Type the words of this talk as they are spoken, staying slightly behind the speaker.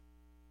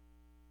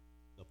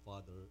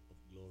Father of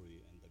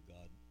glory and the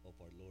God of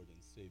our Lord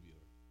and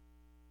Savior,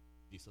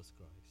 Jesus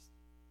Christ.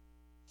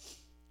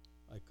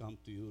 I come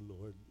to you,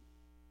 Lord,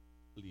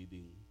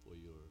 pleading for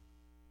your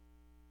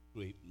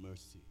great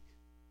mercy,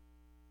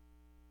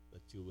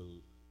 that you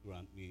will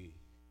grant me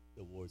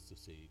the words to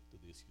say to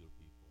these your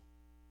people.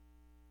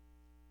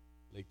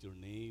 Let your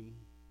name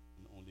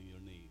and only your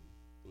name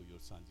through your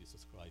Son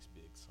Jesus Christ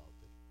be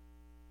exalted.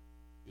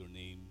 Your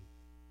name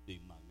be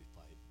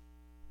magnified.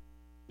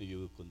 May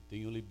you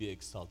continually be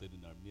exalted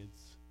in our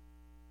midst.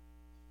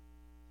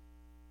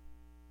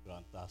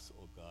 Grant us,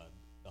 O God,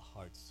 the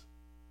hearts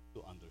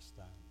to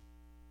understand,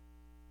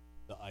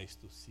 the eyes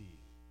to see,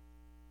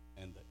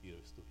 and the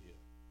ears to hear.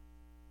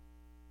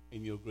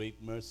 In your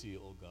great mercy,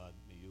 O God,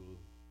 may you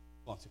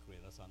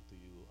consecrate us unto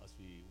you as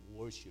we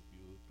worship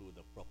you through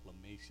the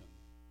proclamation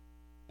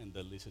and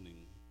the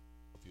listening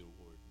of your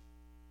word.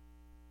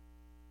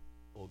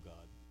 O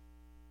God,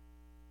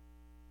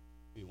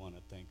 we want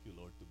to thank you,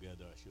 Lord,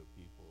 together as your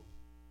people,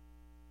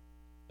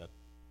 that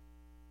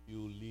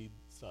you lead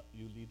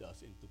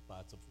us into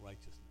paths of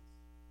righteousness,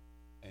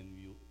 and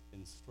you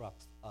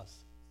instruct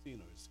us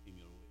sinners in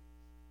your way.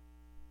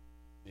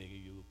 May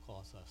you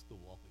cause us to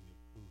walk in your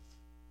truth,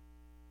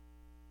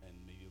 and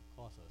may you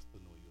cause us to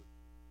know your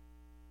truth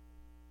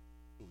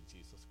through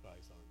Jesus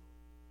Christ our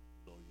Lord,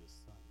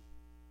 glorious Son,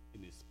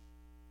 in his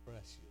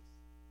precious,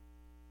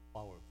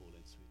 powerful,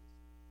 and sweet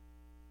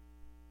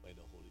by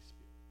the Holy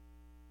Spirit.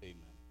 Amen.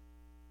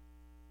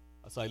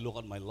 As I look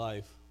at my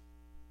life,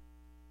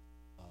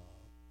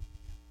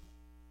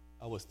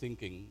 I was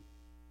thinking,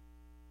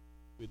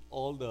 with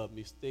all the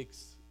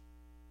mistakes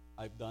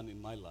I've done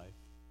in my life,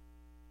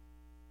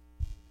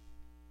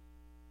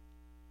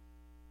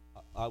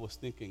 I was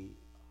thinking,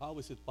 how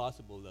is it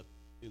possible that,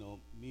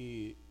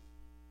 me,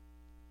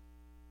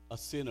 a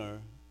sinner,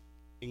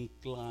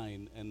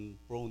 inclined and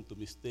prone to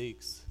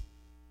mistakes,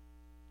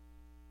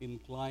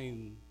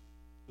 inclined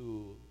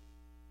to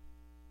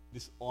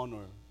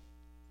dishonor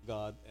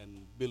God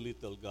and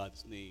belittle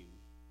God's name,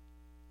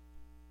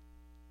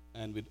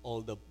 and with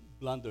all the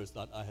blunders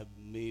that I have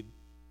made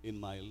in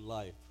my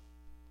life,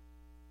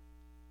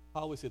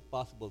 how is it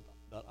possible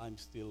that I'm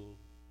still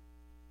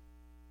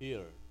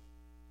here?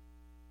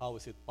 How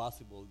is it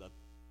possible that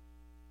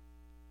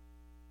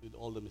with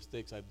all the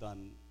mistakes I've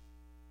done,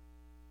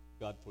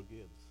 God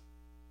forgives?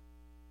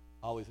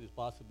 How is it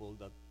possible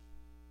that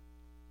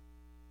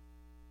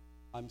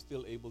I'm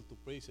still able to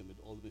praise him with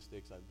all the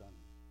mistakes I've done?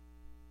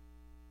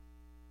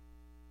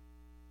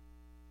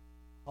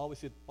 How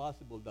is it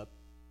possible that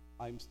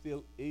I'm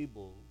still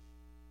able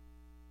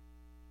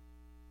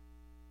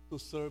to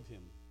serve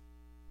him,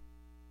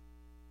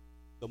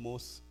 the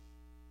most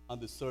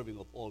undeserving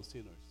of all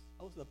sinners?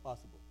 How is that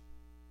possible?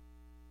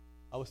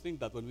 I was thinking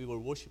that when we were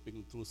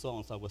worshiping through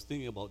songs, I was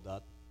thinking about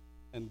that,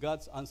 and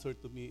God's answer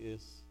to me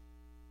is,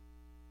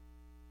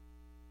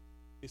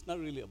 it's not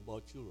really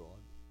about you, Rod.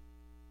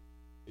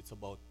 It's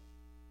about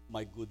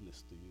my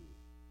goodness to you,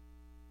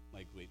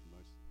 my great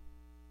mercy.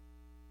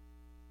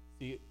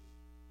 See,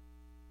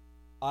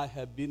 I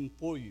have been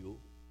for you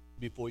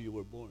before you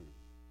were born.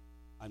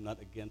 I'm not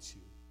against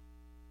you.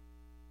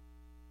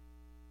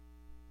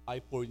 I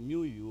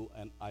foreknew you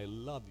and I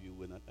love you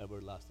with an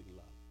everlasting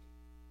love.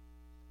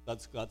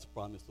 That's God's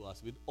promise to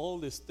us. With all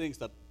these things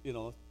that,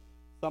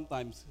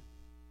 sometimes,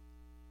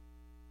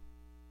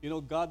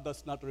 God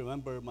does not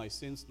remember my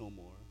sins no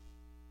more.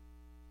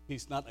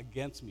 He's not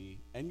against me.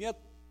 And yet,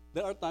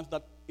 there are times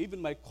that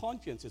even my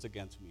conscience is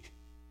against me.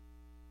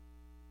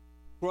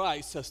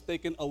 Christ has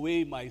taken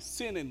away my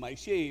sin and my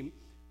shame,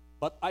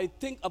 but I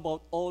think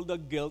about all the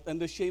guilt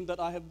and the shame that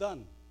I have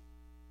done.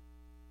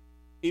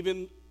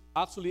 Even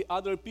actually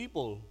other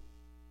people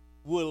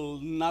will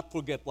not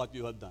forget what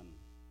you have done.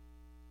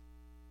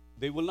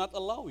 They will not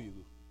allow you.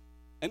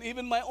 And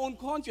even my own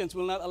conscience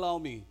will not allow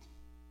me.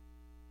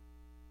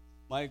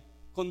 My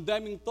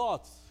condemning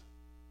thoughts.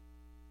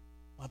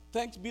 But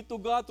thanks be to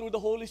God through the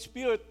Holy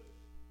Spirit.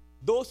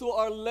 Those who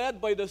are led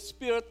by the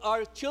Spirit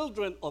are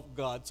children of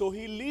God. So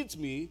he leads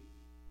me.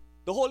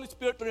 The Holy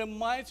Spirit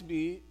reminds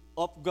me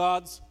of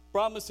God's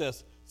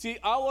promises. See,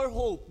 our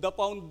hope, the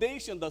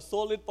foundation, the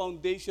solid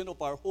foundation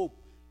of our hope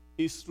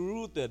is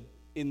rooted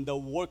in the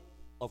work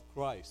of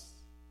Christ.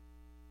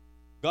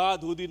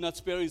 God, who did not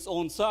spare his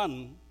own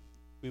son,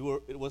 it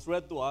was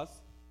read to us,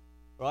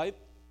 right?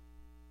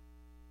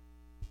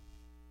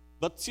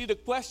 But see, the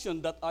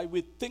question that I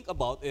would think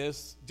about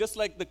is just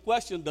like the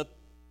question that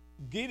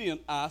Gideon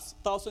asked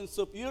thousands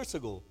of years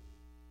ago.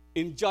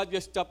 In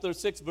Judges chapter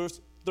 6,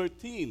 verse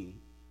 13,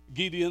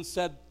 Gideon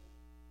said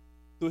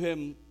to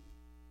him,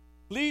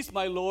 "Please,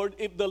 my Lord,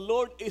 if the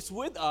Lord is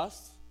with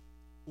us,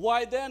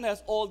 why then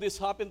has all this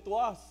happened to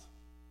us?"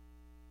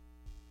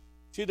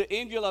 See, the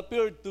angel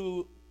appeared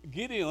to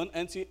Gideon,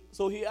 and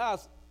so he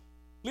asked,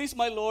 "Please,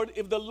 my Lord,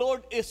 if the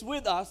Lord is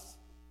with us,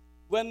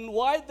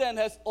 why then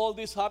has all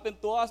this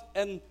happened to us?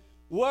 And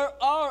where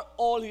are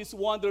all his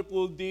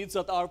wonderful deeds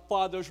that our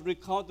fathers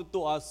recounted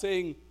to us,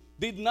 saying,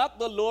 did not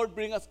the Lord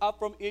bring us up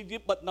from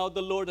Egypt, but now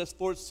the Lord has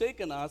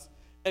forsaken us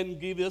and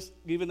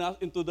given us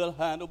into the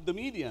hand of the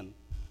Midian?"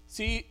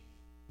 See,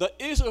 the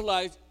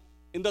Israelites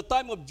in the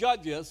time of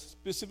Judges,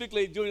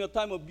 specifically during the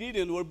time of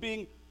Gideon, were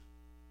being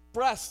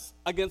pressed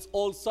against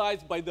all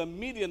sides by the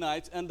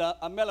Midianites and the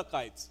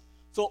Amalekites.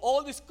 So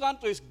all these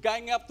countries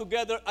gang up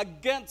together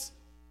against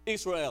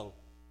Israel.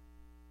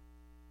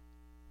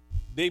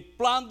 They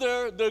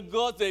plundered their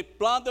goods, they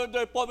plundered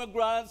their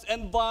pomegranates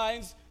and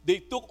vines, they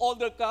took all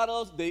their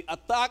cattle, they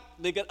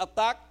attacked, they get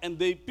attacked, and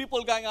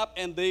people gang up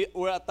and they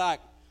were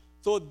attacked.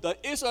 So the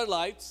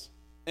Israelites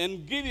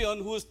and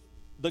Gideon, who's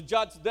the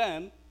judge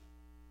then,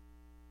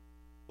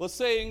 was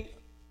saying,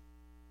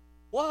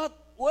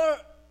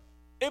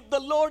 if the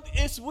Lord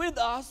is with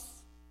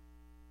us,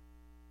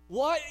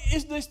 why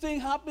is this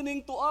thing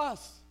happening to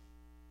us?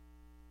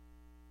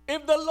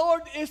 If the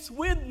Lord is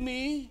with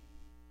me,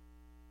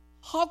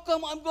 how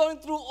come I'm going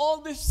through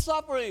all this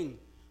suffering?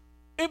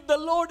 If the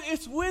Lord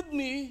is with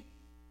me,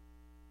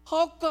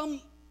 how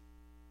come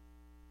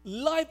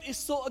life is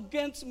so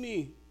against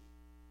me?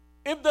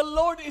 If the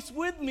Lord is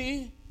with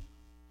me,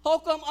 how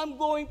come I'm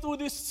going through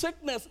this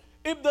sickness?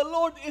 If the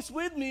Lord is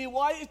with me,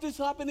 why is this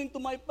happening to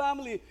my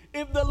family?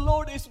 If the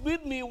Lord is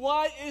with me,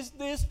 why is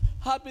this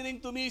happening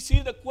to me?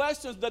 See, the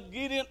questions that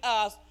Gideon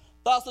asked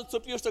thousands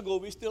of years ago,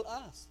 we still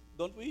ask,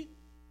 don't we?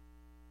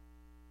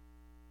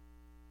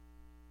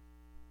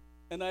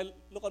 And I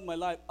look at my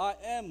life, I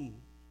am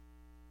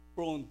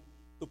prone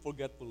to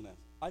forgetfulness.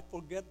 I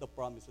forget the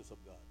promises of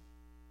God.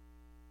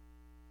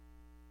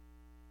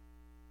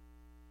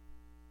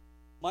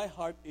 My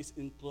heart is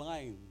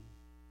inclined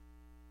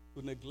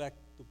to neglect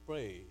to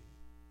pray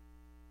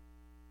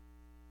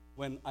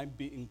when I'm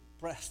being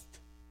pressed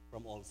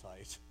from all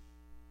sides.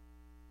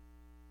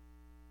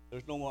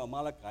 There's no more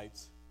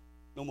Amalekites,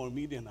 no more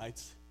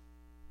Midianites,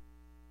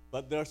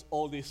 but there's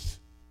all these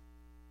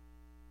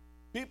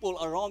people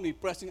around me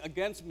pressing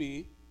against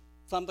me,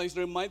 sometimes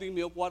reminding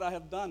me of what I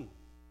have done.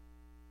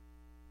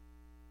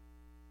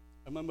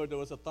 I remember there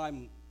was a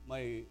time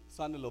my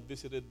son-in-law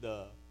visited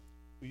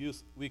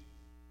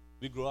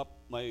we grew up,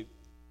 my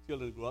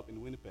children grew up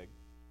in Winnipeg.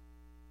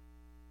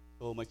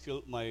 So my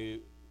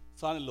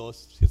son-in-law,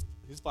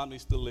 his family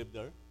still lived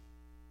there.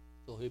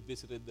 So he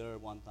visited there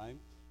one time.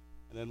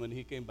 And then when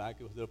he came back,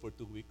 he was there for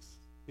 2 weeks.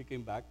 He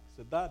came back,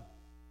 said, Dad,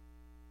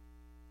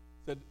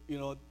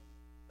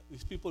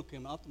 these people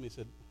came out to me and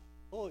said,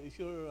 oh, is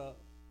your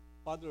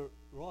father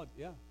Rod?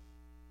 Yeah.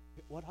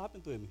 What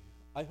happened to him?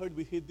 I heard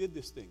he did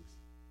these things.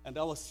 And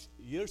that was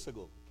years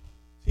ago.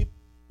 See,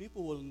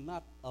 people will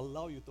not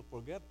allow you to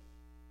forget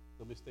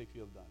the mistakes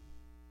you have done.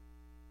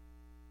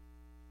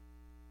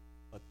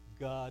 But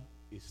God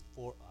is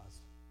for us.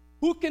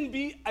 Who can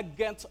be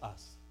against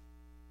us?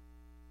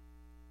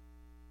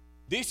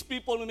 These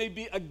people may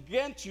be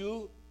against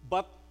you,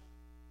 but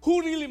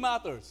who really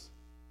matters?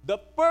 The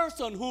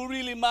person who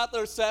really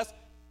matters says,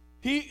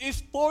 he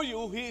is for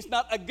you, he is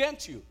not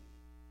against you.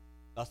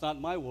 That's not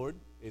my word,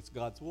 it's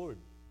God's word.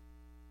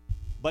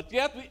 But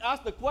yet we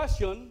ask the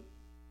question,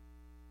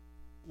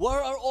 where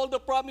are all the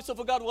promises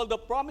of God? Well, the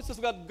promises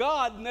of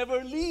God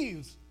never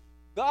leaves.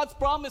 God's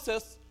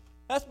promises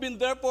has been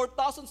there for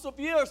thousands of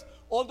years.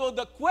 Although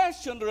the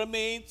question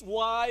remains,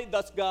 why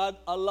does God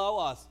allow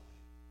us?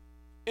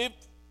 If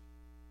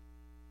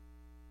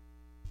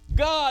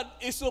God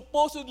is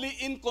supposedly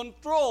in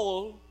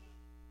control,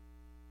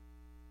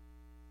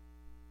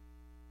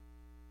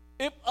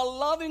 if a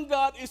loving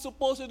God is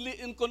supposedly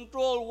in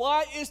control,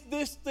 why is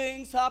these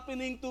things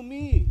happening to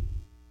me?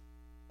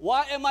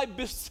 Why am I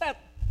beset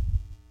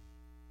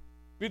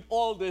with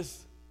all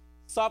this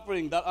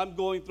suffering that I'm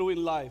going through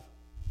in life?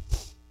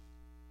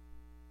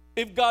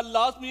 If God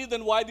loves me,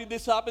 then why did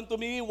this happen to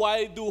me?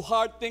 Why do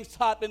hard things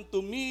happen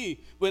to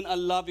me when a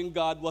loving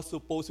God was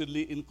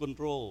supposedly in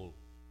control?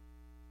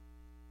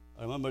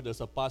 I remember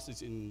there's a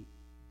passage in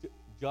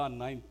John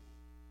 9,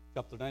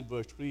 chapter 9,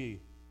 verse 3.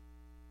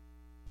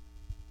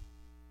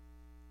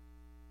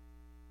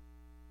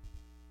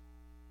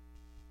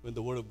 When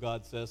the Word of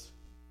God says,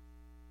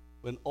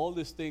 when all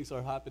these things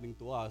are happening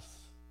to us,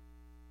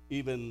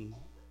 even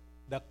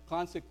the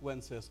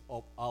consequences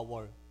of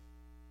our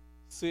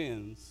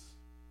sins,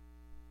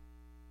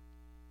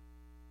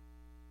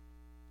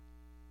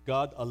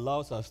 God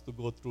allows us to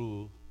go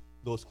through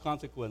those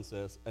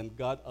consequences, and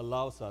God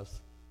allows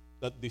us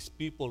that these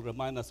people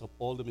remind us of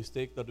all the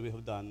mistakes that we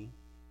have done.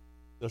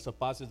 There's a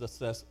passage that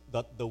says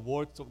that the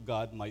works of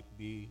God might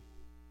be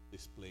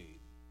displayed.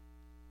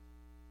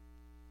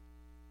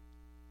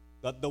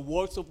 That the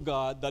works of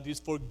God, that His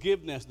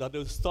forgiveness, that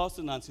His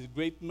sustenance, His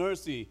great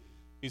mercy,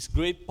 His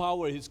great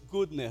power, His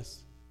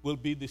goodness will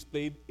be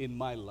displayed in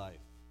my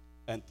life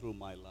and through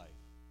my life.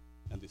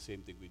 And the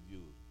same thing with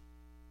you.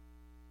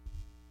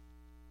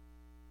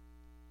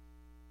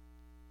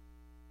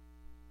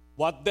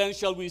 What then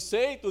shall we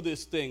say to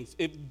these things?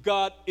 If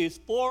God is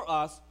for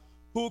us,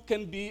 who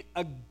can be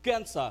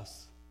against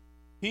us?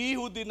 He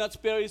who did not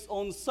spare His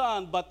own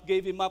Son, but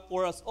gave Him up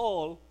for us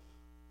all,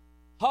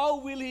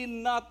 how will He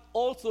not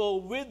also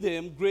with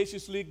Him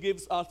graciously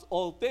give us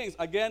all things?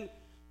 Again,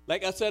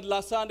 like I said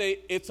last Sunday,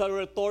 it's a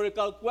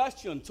rhetorical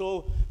question.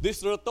 So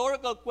this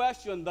rhetorical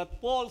question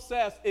that Paul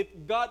says, if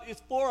God is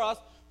for us,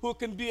 who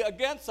can be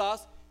against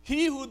us?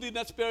 He who did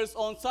not spare his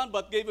own son,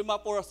 but gave him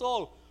up for us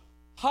all,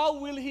 how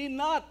will he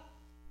not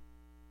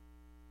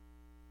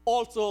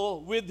also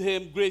with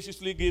him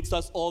graciously gives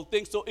us all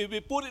things? So if we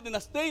put it in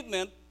a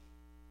statement,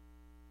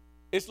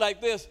 it's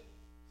like this: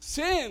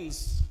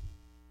 since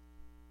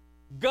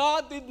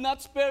God did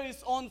not spare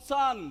his own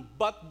son,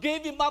 but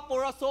gave him up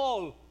for us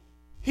all,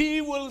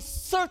 he will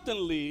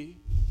certainly,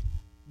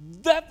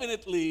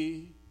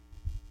 definitely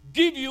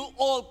give you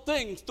all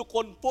things to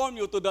conform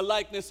you to the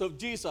likeness of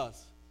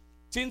Jesus.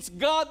 Since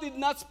God did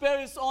not spare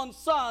his own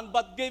son,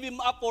 but gave him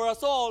up for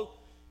us all,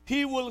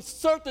 he will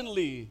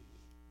certainly,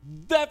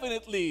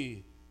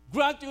 definitely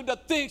grant you the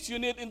things you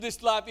need in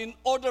this life in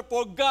order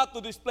for God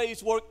to display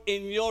his work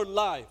in your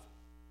life.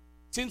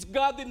 Since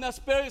God did not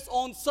spare his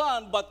own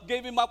son, but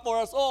gave him up for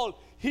us all,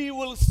 he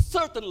will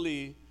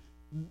certainly,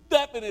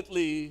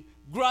 definitely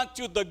grant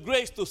you the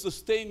grace to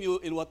sustain you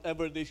in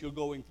whatever it is you're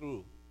going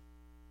through,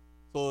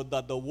 so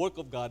that the work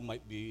of God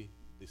might be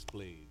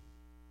displayed.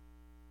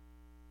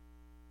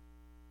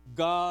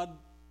 God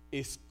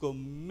is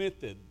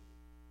committed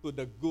to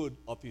the good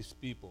of his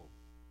people.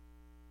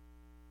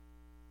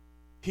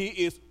 He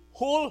is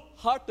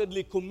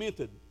wholeheartedly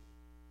committed.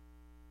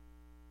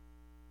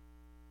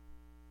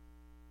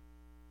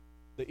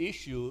 The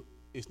issue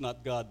is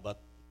not God, but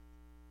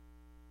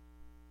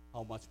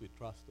how much we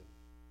trust him.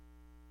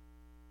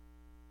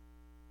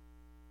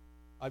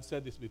 I've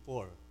said this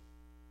before.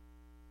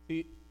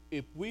 See,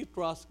 if we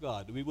trust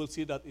God, we will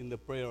see that in the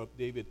prayer of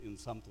David in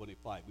Psalm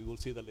 25. We will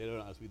see that later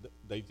on as we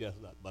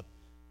digest that. But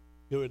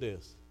here it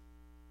is.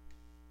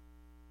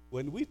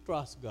 When we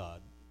trust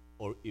God,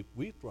 or if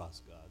we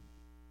trust God,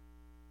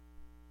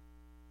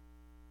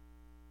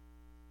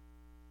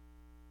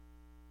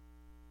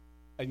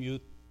 and you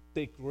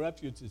take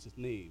refuge in his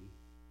name,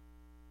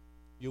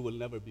 you will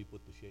never be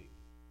put to shame.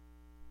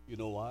 You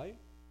know why?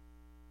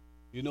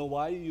 You know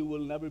why you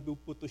will never be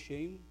put to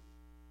shame?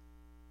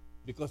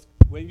 Because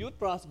when you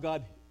trust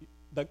God,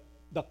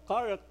 the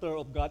character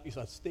of God is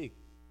at stake.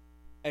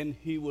 And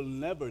he will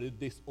never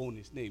disown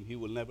his name. He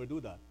will never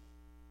do that.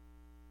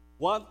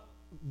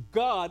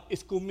 God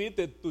is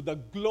committed to the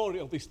glory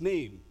of his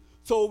name.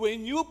 So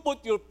when you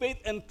put your faith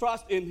and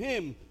trust in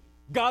him,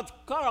 God's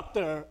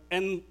character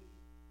and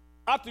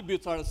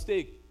attributes are at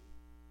stake.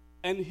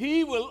 And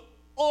he will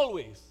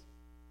always,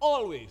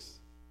 always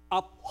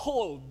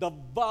uphold the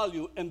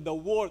value and the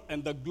worth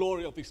and the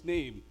glory of his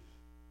name.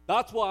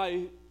 That's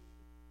why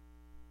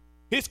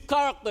his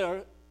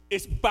character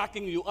is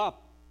backing you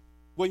up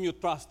when you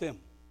trust him.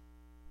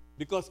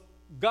 Because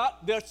God,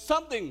 there's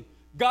something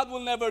God will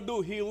never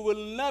do. He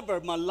will never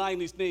malign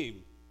his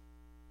name.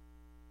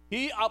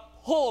 He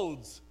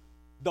upholds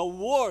the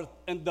worth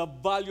and the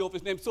value of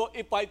his name. So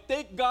if I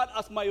take God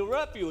as my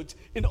refuge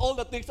in all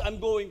the things I'm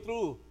going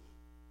through,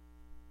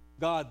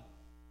 God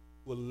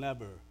will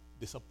never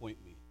disappoint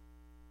me.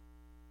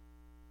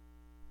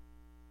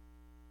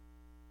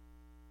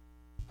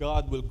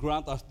 God will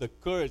grant us the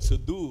courage to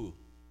do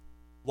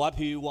what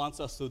he wants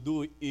us to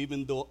do,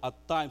 even though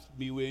at times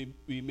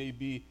we may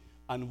be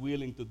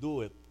unwilling to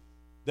do it.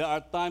 There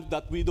are times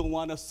that we don't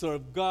want to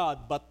serve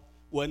God, but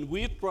when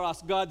we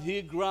trust God,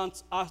 he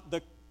grants us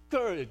the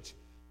courage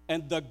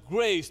and the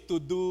grace to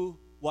do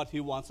what he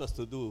wants us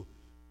to do.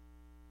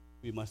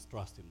 We must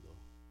trust him, though.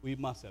 We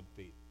must have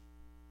faith.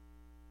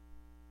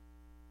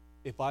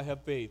 If I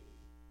have faith,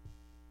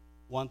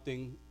 one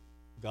thing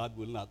God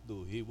will not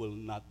do, he will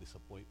not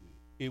disappoint me.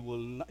 He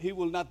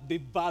will not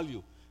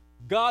devalue.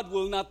 God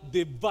will not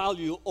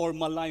devalue or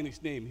malign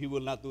his name. He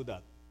will not do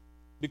that.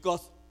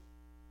 Because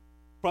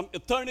from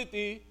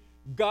eternity,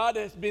 God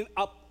has been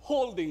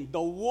upholding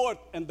the worth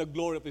and the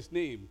glory of his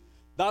name.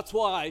 That's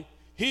why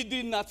he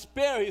did not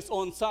spare his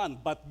own son,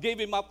 but gave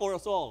him up for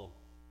us all.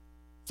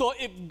 So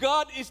if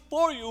God is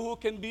for you, who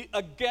can be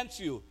against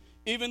you?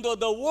 Even though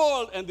the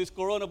world and this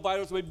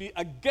coronavirus may be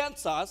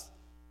against us,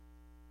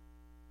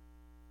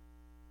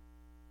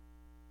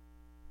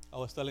 I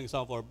was telling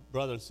some of our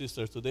brothers and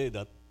sisters today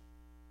that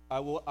I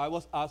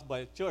was asked by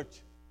a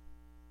church,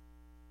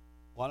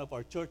 one of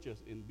our churches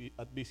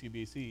at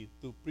BCBC,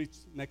 to preach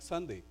next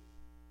Sunday.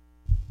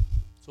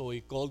 So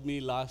he called me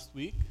last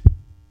week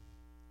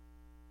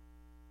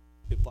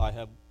if I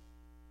have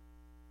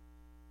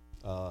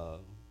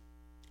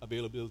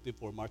availability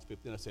for March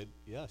 15. I said,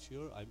 yeah,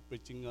 sure. I'm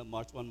preaching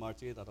March 1,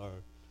 March 8 at our,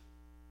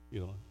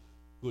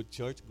 good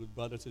church, good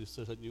brothers and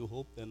sisters at New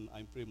Hope. Then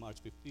I'm free March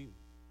 15.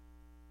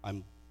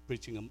 I'm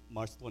preaching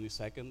March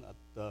 22nd at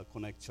the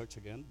Connect Church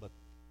again, but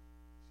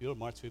sure,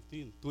 March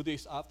 15. 2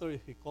 days after,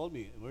 he called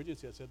me,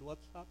 emergency. I said,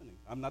 what's happening?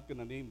 I'm not going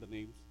to name the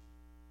names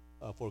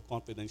for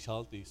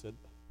confidentiality. He said,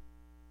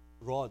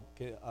 Rod,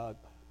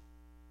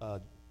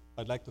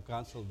 I'd like to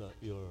cancel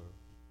your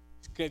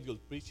scheduled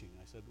preaching.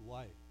 I said,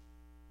 why?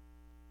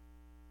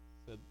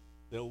 He said,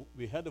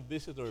 we had a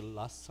visitor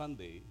last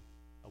Sunday.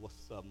 That was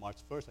March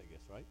 1st, I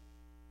guess, right?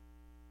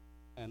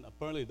 And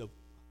apparently the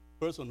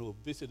person who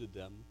visited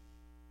them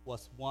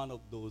was one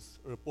of those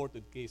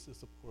reported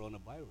cases of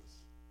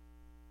coronavirus.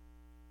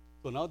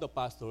 So now the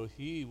pastor,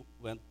 he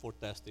went for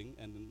testing,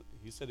 and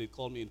he said he'd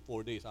call me in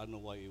 4 days. I don't know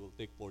why it will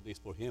take 4 days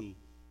for him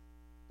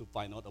to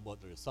find out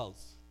about the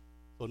results.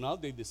 So now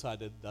they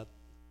decided that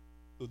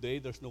today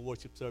there's no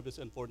worship service,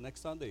 and for next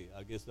Sunday,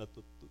 I guess that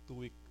 2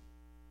 weeks.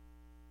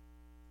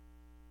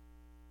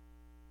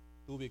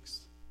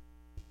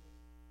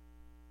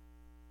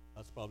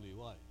 That's probably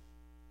why.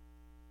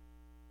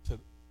 So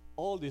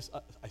all this,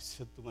 I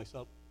said to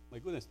myself, my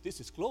goodness, this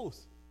is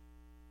close.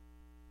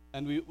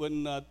 And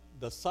when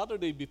the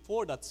Saturday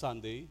before that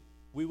Sunday,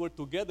 we were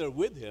together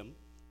with him,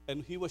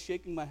 and he was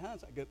shaking my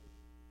hands. I get,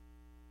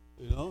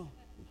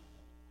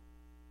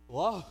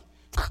 wow.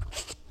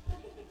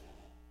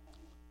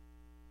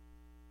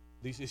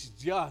 This is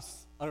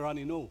just a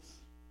runny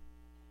nose.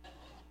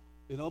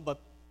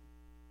 But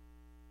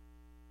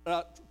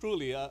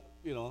truly,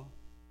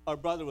 our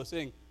brother was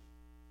saying,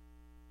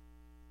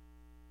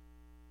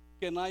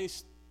 can I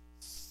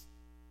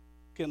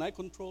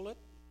control it?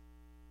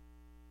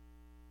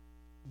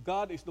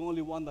 God is the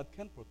only one that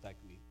can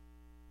protect me.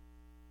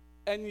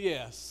 And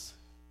yes,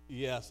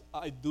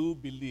 I do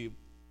believe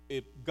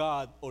if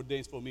God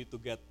ordains for me to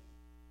get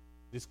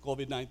this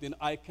COVID-19,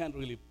 I can't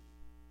really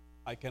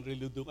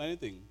do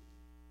anything.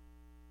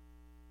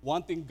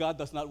 One thing God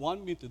does not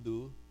want me to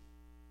do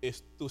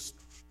is to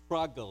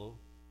struggle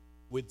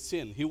with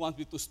sin. He wants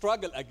me to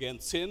struggle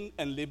against sin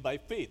and live by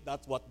faith.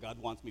 That's what God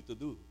wants me to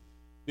do.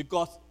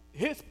 Because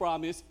his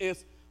promise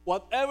is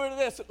whatever it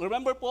is.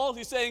 Remember Paul?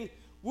 He's saying,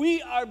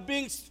 we are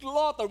being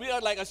slaughtered. We are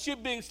like a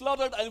sheep being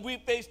slaughtered, and we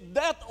face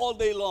death all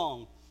day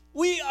long.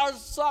 We are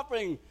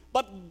suffering,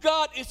 but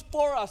God is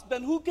for us.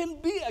 Then who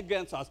can be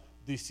against us?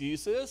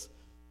 Diseases,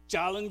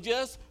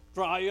 challenges,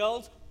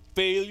 trials,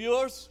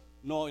 failures.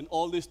 No, in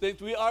all these things,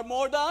 we are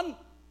more than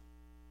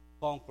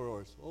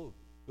conquerors. Oh,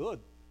 good.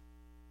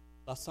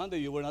 Last Sunday,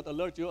 you were not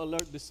alert. You're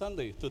alert this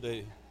Sunday,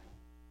 today.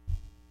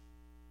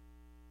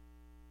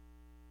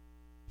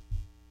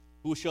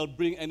 Who shall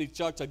bring any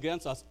charge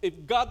against us?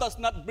 If God does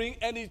not bring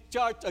any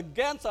charge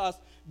against us,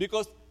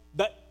 because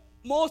the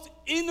most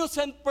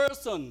innocent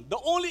person, the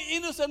only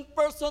innocent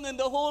person in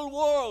the whole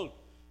world,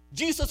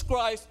 Jesus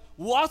Christ,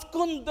 was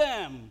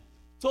condemned,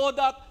 so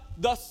that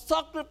the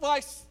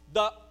sacrifice,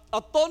 the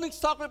atoning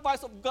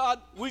sacrifice of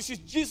God, which is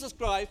Jesus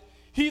Christ,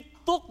 he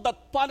took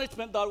that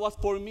punishment that was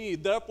for me.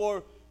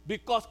 Therefore,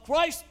 because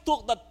Christ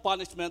took that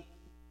punishment,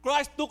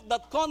 Christ took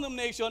that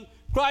condemnation,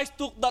 Christ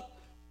took that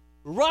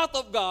wrath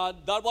of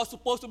God that was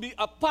supposed to be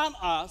upon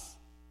us,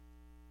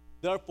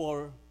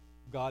 therefore,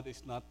 God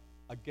is not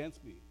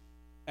against me,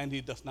 and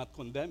he does not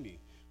condemn me.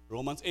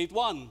 Romans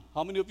 8:1.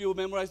 How many of you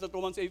memorized that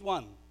Romans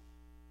 8:1?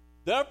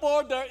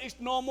 Therefore, there is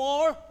no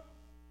more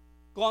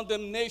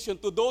condemnation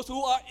to those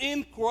who are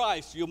in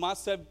Christ. You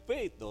must have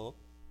faith, though.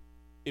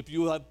 If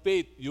you have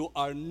faith, you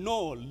are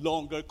no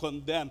longer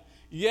condemned.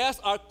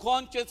 Yes, our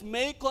conscience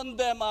may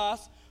condemn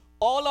us.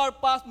 All our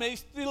past may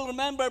still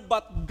remember,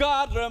 but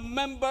God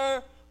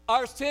remember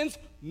our sins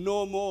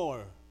no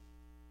more.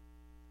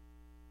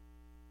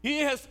 He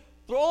has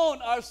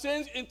thrown our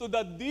sins into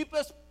the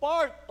deepest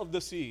part of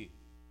the sea.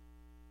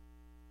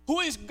 Who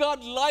is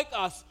God like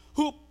us,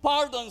 who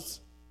pardons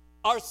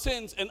our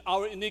sins and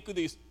our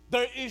iniquities?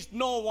 There is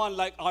no one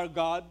like our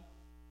God.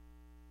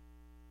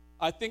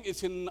 I think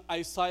it's in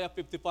Isaiah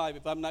 55,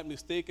 if I'm not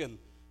mistaken,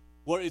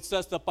 where it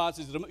says the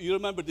passage. You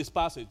remember this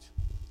passage?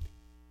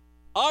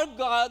 Our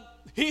God,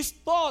 his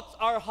thoughts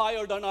are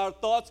higher than our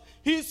thoughts.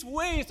 His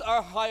ways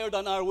are higher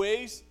than our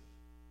ways.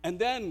 And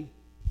then,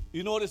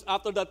 you notice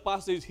after that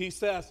passage, he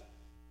says,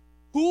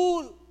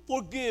 who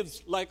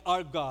forgives like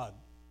our God?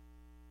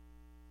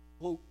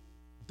 Well,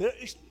 there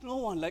is no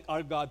one like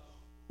our God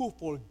who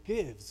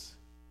forgives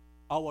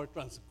our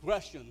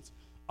transgressions,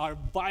 our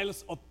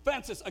vilest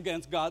offenses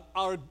against God,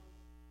 our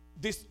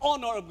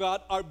dishonor of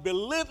God, our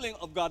belittling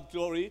of God's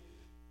glory.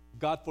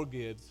 God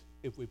forgives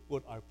if we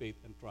put our faith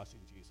and trust in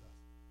Jesus.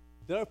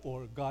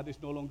 Therefore, God is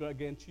no longer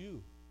against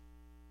you.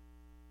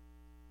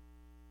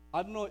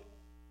 I don't know,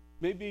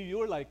 maybe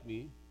you're like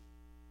me,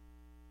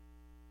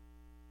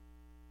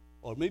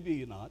 or maybe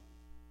you're not.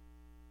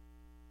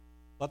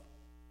 But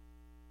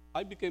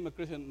I became a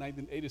Christian in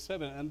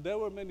 1987, and there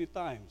were many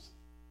times,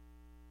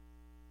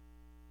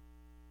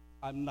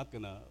 I'm not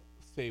going to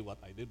say what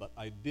I did, but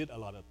I did a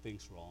lot of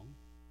things wrong.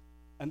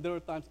 And there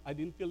were times I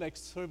didn't feel like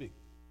serving.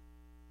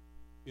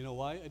 You know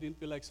why I didn't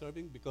feel like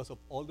serving? Because of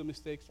all the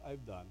mistakes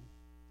I've done.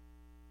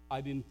 I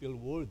didn't feel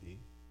worthy,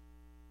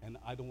 and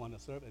I don't want to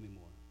serve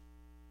anymore.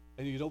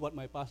 And you know what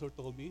my pastor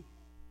told me?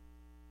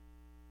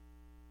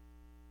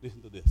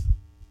 Listen to this.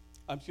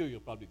 I'm sure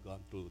you've probably gone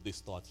through these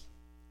thoughts.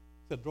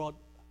 He said, Rod,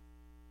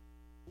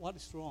 what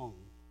is wrong?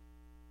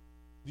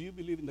 Do you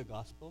believe in the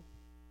gospel?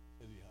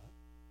 I said, yeah.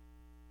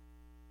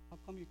 How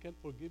come you can't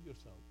forgive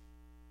yourself?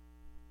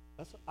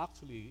 That's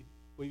actually,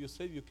 when you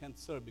say you can't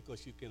serve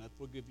because you cannot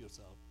forgive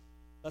yourself,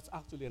 that's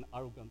actually an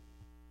arrogant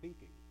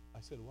thinking. I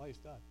said, why is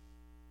that?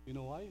 You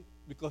know why?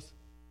 Because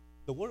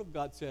the Word of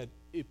God said,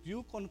 if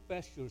you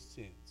confess your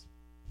sins,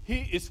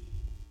 he is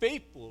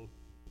faithful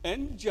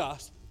and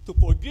just to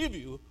forgive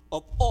you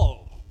of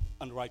all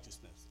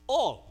unrighteousness.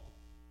 All.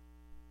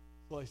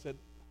 So I said,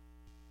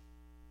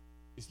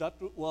 is that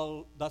true?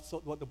 Well, that's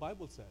not what the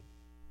Bible said.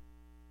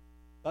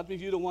 That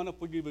means you don't want to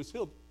forgive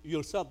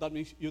yourself. That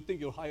means you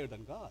think you're higher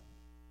than God.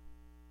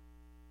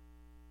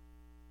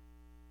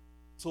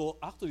 So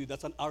actually,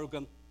 that's an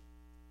arrogant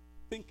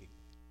thinking.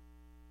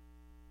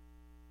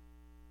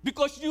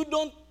 Because you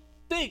don't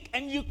take,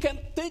 and you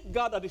can't take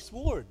God at His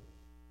word.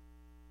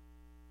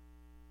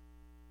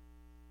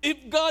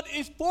 If God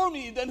is for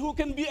me, then who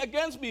can be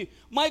against me?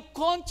 My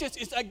conscience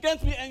is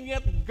against me, and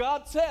yet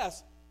God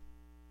says.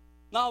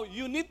 Now,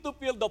 you need to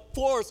feel the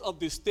force of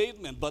this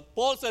statement. But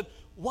Paul said,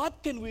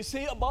 what can we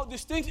say about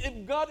these things?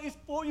 If God is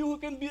for you, who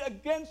can be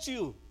against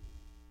you?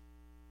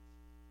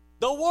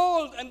 The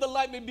world and the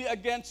life may be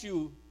against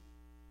you.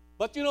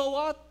 But you know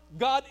what?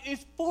 God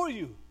is for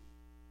you.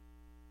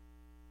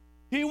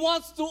 He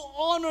wants to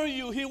honor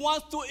you. He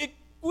wants to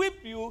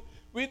equip you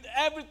with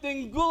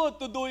everything good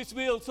to do His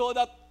will, so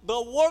that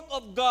the work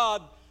of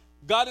God,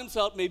 God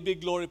Himself, may be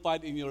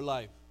glorified in your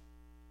life.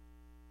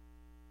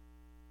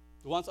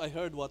 Once I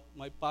heard what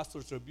my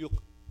pastor's rebuke,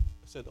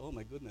 I said, oh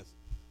my goodness.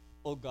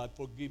 Oh God,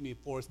 forgive me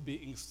for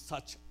being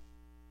such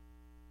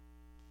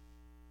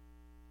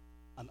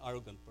an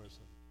arrogant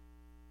person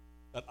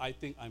that I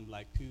think I'm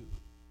like you.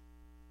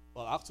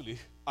 Well, actually,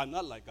 I'm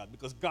not like God,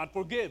 because God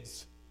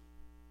forgives.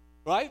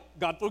 Right?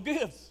 God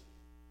forgives.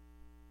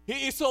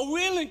 He is so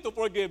willing to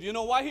forgive. You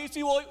know why He is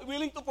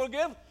willing to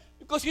forgive?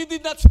 Because He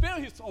did not spare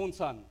His own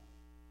Son.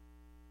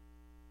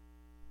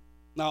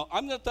 Now,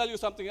 I'm going to tell you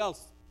something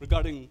else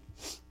regarding,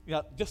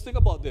 just think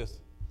about this.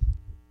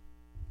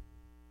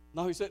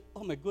 Now he said,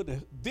 oh my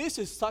goodness, this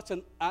is such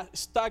a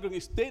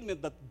staggering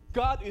statement that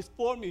God is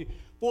for me.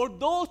 For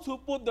those who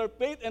put their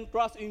faith and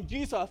trust in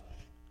Jesus,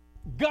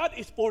 God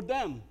is for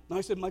them. Now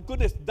I said, my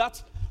goodness,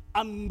 that's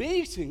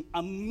amazing,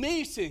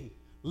 amazing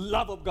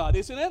love of God,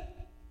 isn't it?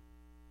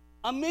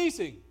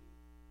 Amazing.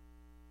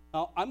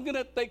 Now I'm going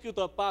to take you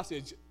to a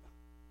passage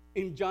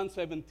in John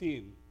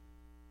 17.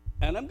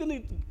 And I'm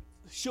going to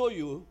show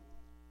you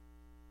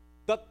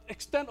the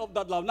extent of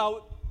that love.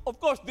 Now, of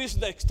course, this is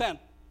the extent.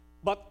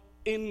 But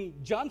in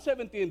John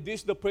 17,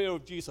 this is the prayer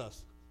of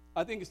Jesus.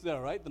 I think it's there,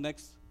 right? The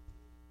next.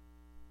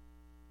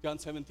 John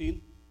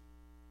 17.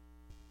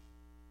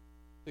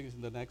 I think it's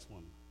in the next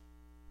one.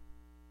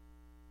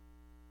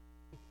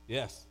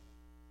 Yes.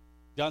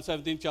 John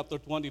 17, chapter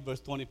 20,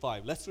 verse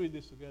 25. Let's read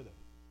this together.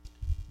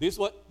 This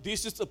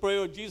is the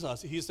prayer of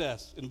Jesus. He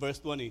says in verse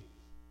 20,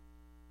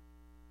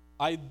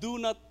 I do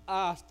not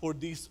ask for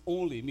this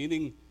only,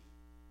 meaning,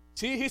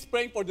 see, he's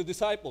praying for the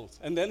disciples.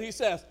 And then he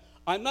says,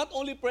 I'm not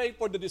only praying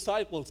for the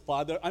disciples,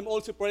 Father, I'm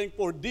also praying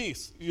for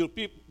these,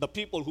 the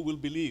people who will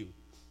believe.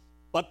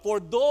 But for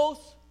those,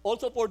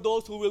 also for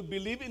those who will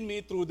believe in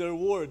me through their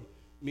word,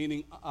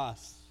 meaning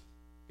us.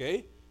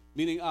 Okay?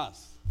 Meaning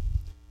us.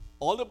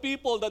 All the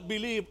people that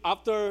believe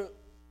after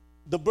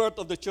the birth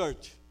of the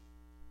church,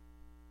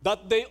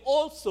 that they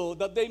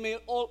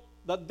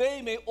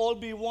may all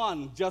be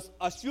one, just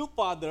as you,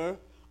 Father,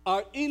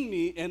 are in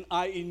me and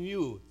I in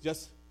you.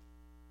 Just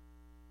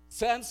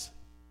sense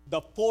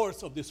the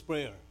force of this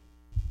prayer.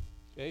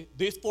 Okay?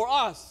 This for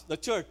us, the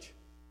church.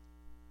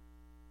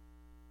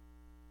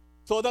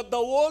 So that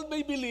the world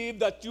may believe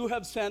that you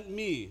have sent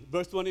me.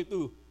 Verse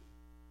 22.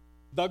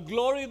 The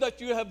glory that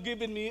you have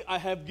given me, I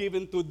have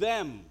given to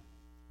them,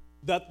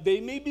 that they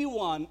may be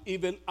one,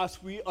 even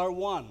as we are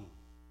one.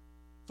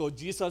 So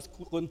Jesus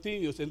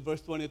continues in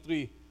verse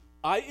 23.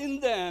 I in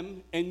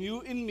them, and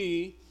you in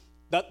me,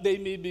 that they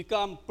may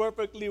become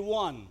perfectly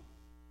one,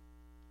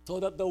 so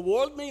that the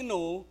world may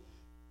know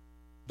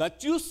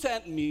that you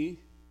sent me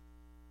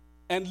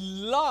and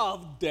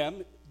loved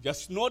them.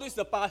 Just notice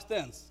the past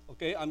tense,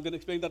 okay? I'm going to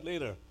explain that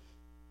later.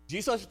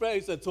 Jesus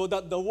prayed, said, so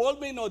that the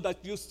world may know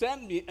that you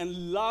sent me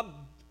and loved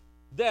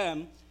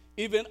them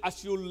even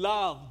as you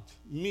loved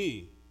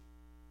me.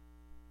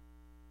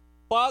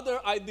 Father,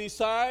 I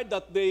desire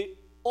that they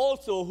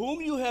also, whom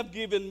you have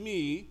given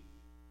me,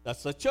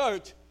 that's the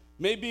church,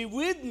 may be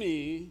with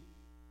me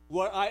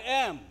where I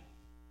am.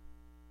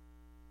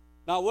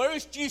 Now, where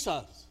is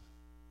Jesus?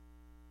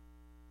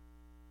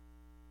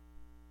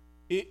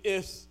 He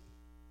is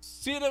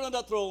seated on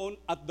the throne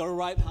at the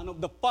right hand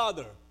of the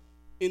Father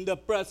in the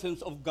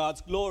presence of God's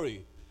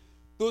glory.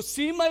 To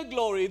see my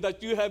glory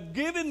that you have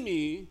given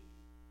me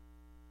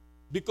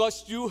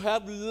because you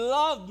have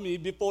loved me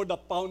before the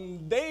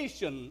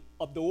foundation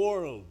of the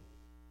world.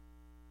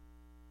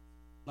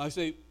 Now I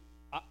say,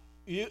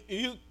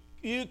 you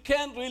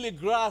can't really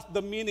grasp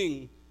the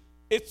meaning.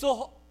 It's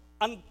so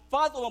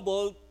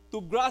unfathomable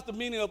to grasp the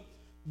meaning of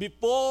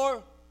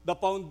before the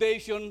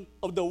foundation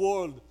of the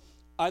world.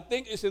 I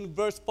think it's in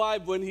verse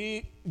 5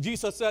 when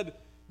Jesus said,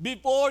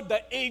 before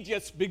the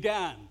ages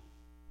began.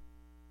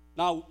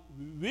 Now,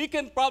 we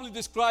can probably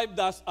describe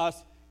that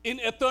as in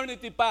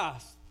eternity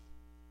past.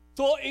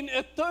 So in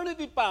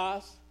eternity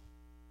past,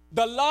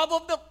 the love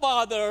of the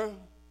Father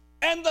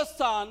and the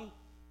Son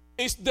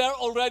is there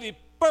already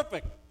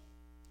perfect.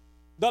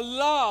 The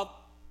love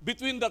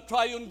between the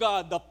triune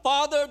God, the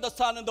Father, the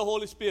Son, and the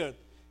Holy Spirit.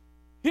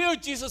 Here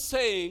Jesus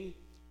saying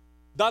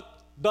that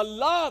the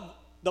love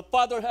the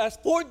Father has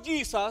for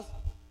Jesus,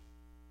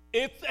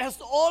 it has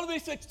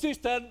always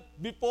existed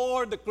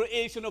before the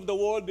creation of the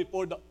world,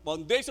 before the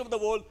foundation of the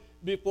world,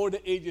 before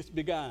the ages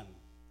began.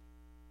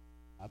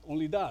 Not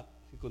only that,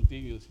 he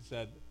continues, he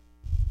said,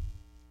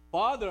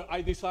 Father,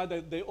 I desire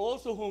that they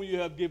also whom you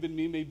have given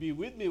me may be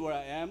with me where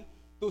I am,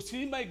 to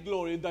see my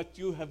glory that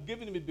you have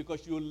given me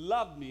because you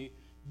loved me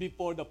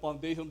before the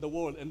foundation of the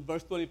world. And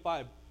verse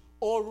 25,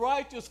 O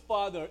righteous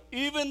Father,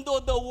 even though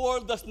the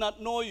world does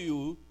not know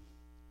you,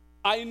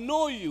 I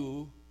know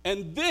you,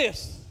 and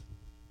this,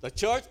 the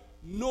church,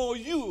 know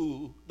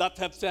you that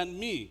have sent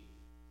me.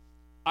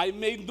 I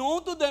made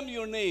known to them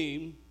your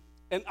name,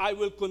 and I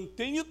will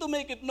continue to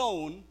make it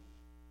known,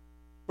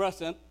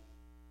 present,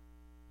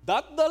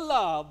 that the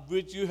love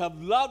which you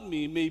have loved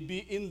me may be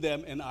in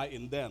them and I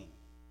in them.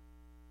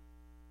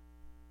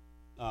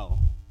 Now,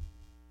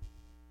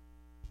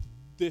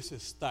 this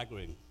is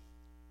staggering.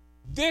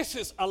 This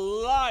is a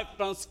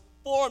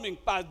life-transforming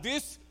path.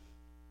 This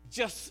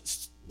just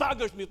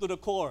staggers me to the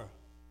core.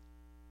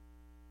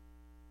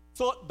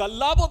 So the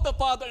love of the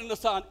Father and the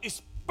Son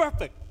is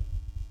perfect,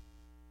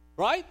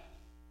 right?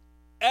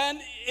 And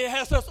it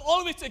has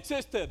always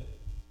existed.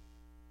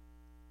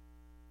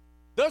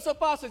 There's a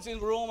passage in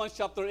Romans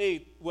chapter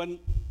 8 when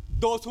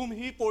those whom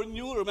he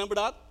foreknew, remember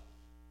that?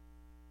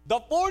 The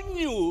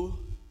foreknew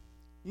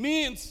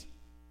means,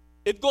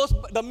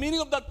 the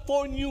meaning of that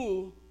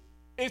foreknew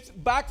is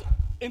back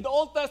in the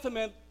Old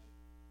Testament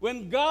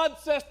when God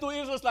says to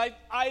Israel, like,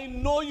 I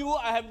know you,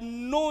 I have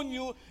known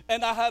you,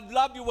 and I have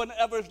loved you with an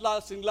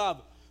everlasting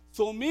love.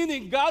 So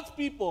meaning God's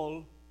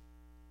people,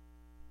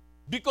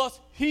 because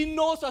he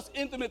knows us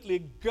intimately,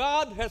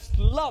 God has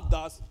loved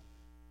us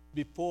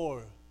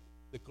before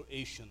the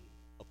creation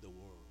of the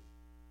world.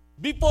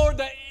 Before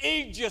the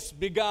ages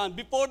began,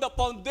 before the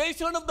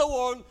foundation of the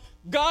world,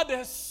 God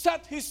has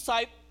set his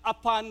sight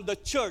upon the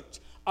church,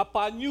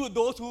 upon you,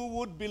 those who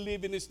would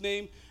believe in his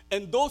name,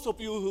 and those of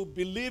you who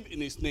believe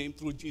in his name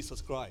through Jesus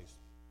Christ.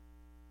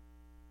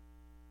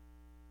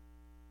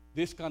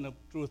 This kind of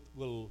truth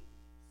will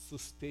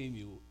sustain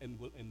you and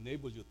will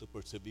enable you to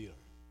persevere.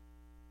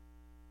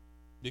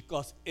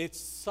 Because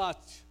it's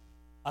such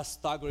a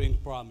staggering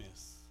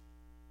promise.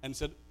 And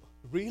said,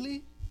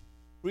 really?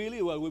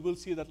 Really? Well, we will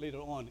see that later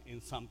on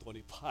in Psalm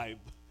 25.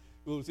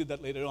 We will see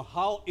that later on,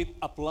 how it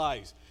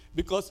applies.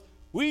 Because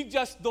we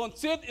just don't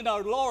sit in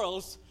our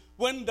laurels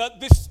when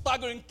this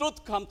staggering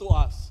truth comes to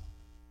us.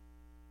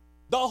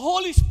 The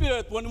Holy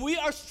Spirit, when we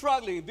are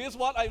struggling, this is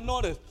what I've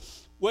noticed.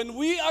 When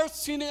we are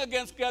sinning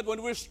against God,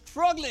 when we're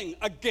struggling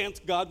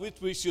against God, which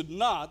we should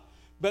not,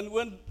 but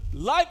when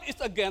life is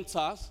against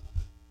us,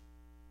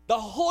 the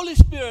Holy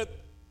Spirit,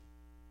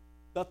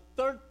 the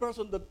third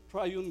person, the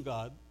triune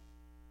God,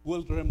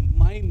 will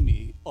remind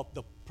me of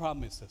the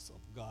promises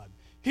of God.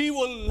 He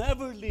will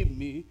never leave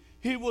me.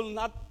 He will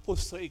not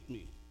forsake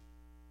me.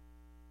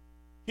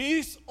 He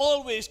is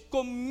always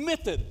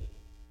committed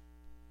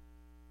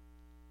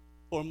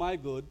for my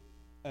good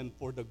and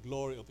for the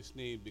glory of his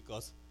name,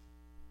 because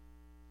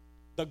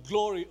the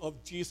glory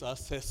of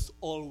Jesus has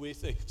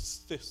always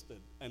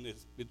existed and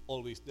it's been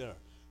always there.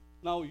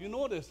 Now, you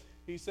notice,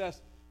 he says,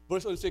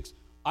 verse 26,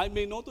 I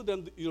may know to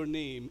them your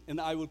name,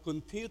 and I will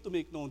continue to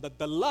make known that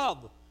the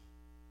love,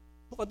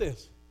 look at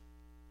this,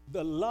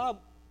 the love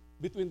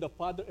between the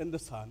Father and the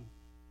Son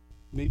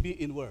may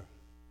be in where?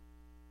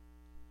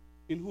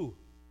 In who?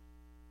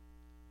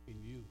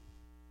 In you.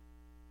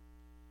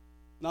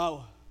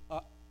 Now,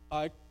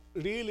 I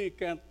really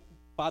can't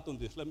fathom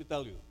this. Let me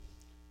tell you.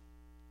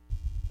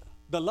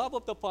 The love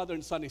of the Father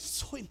and Son is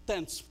so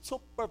intense,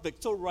 so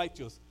perfect, so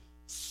righteous,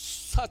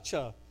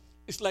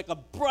 it's like a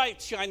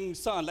bright shining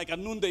sun, like a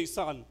noonday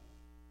sun.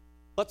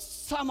 But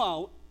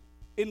somehow,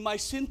 in my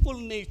sinful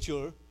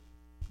nature,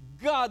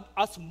 God,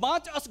 as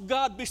much as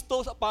God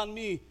bestows upon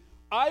me,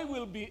 I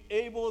will be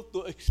able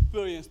to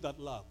experience that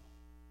love.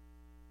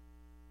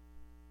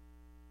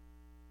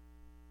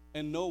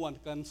 And no one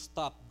can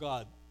stop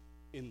God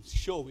in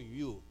showing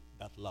you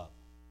that love.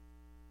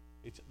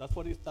 That's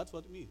what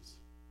it means.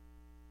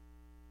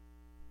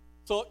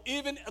 So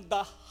even at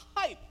the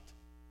height,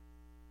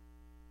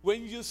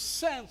 when you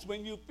sense,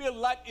 when you feel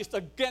life is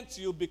against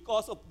you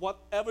because of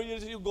whatever it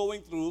is you're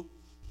going through,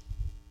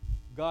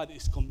 God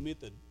is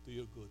committed to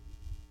your good.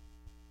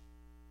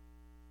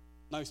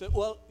 Now you say,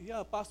 well,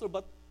 yeah, Pastor,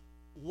 but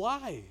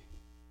why?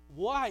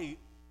 Why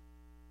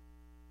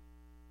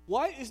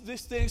is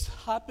these things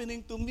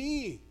happening to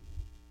me?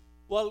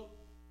 Well,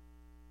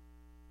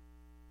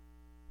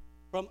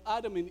 from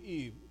Adam and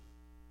Eve,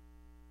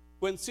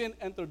 when sin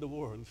entered the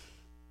world,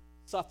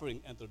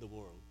 suffering entered the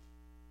world.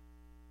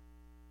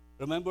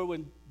 Remember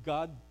when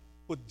God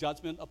put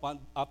judgment upon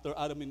after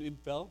Adam and Eve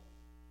fell?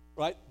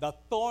 Right? The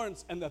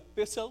thorns and the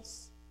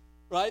thistles,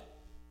 right?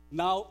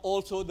 Now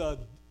also the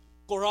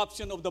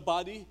corruption of the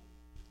body,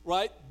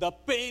 right? The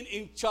pain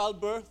in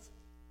childbirth,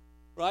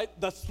 right?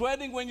 The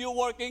sweating when you're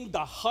working,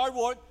 the hard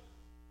work.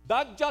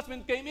 That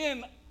judgment came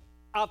in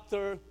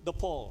after the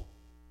fall.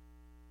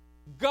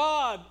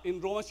 God, in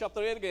Romans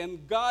chapter 8 again,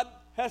 God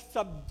has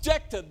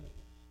subjected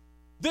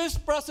this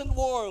present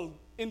world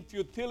in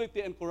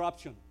futility and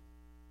corruption.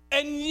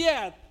 And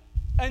yet,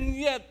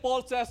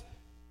 Paul says,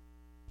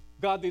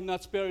 God did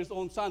not spare his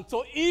own son.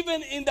 So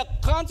even in the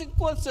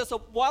consequences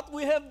of what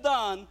we have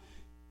done,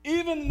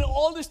 even in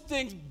all these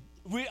things,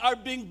 we are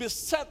being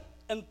beset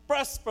and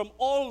pressed from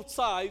all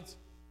sides.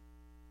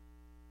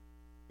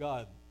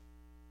 God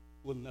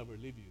will never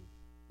leave you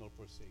nor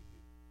forsake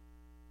you.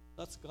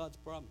 That's God's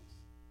promise.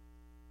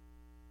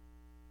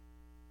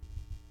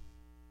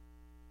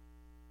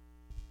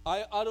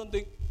 I don't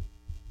think,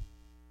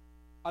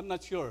 I'm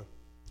not sure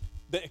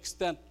the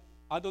extent.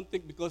 I don't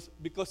think because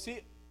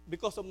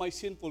of my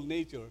sinful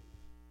nature,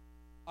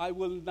 I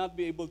will not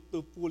be able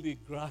to fully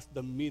grasp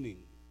the meaning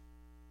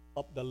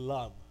of the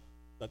love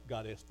that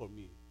God has for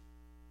me.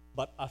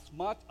 But as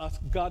much as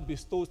God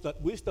bestows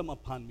that wisdom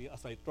upon me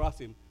as I trust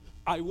Him,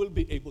 I will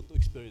be able to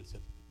experience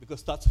it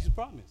because that's His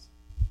promise.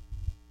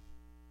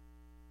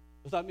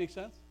 Does that make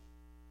sense?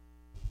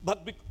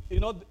 But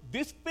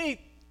this faith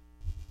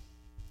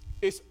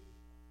is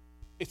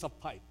a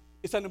fight.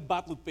 It's an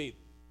embattled faith,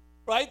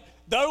 right?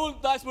 There are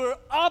times we're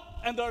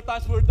up and there are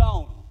times we're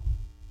down.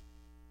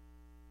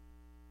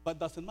 But it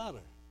doesn't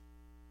matter.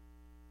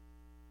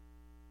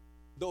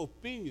 The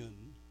opinion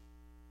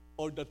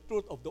or the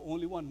truth of the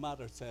only one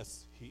matter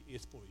says He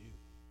is for you.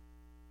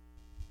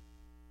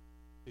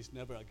 He's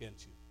never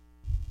against you.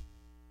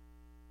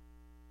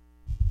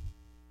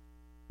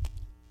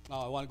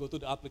 Now I want to go to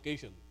the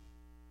application.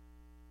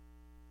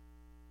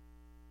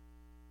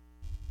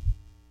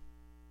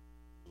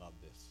 Love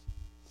this.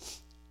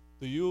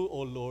 To you,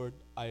 O Lord,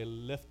 I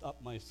lift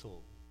up my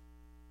soul.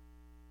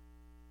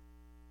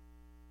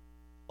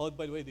 Oh,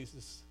 by the way, this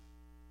is,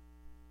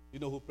 you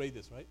know who prayed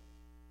this, right?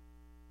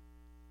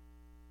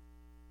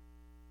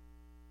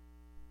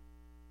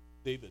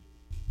 David.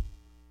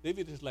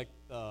 David is like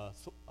the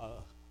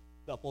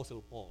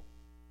Apostle Paul.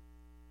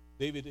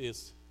 David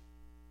is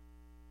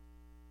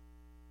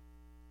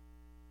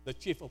the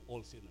chief of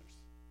all sinners.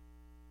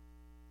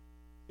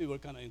 We were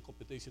kind of in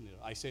competition here.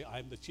 I say I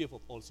am the chief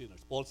of all sinners.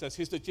 Paul says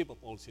he's the chief of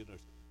all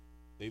sinners.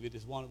 David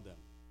is one of them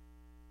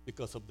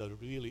because of the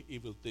really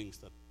evil things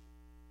that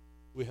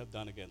we have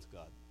done against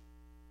God.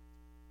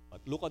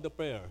 But look at the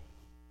prayer.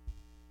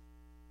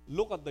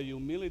 Look at the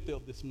humility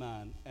of this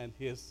man and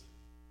his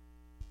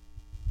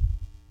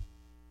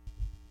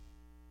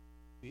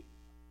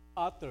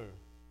utter,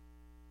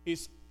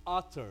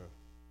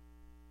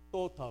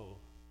 total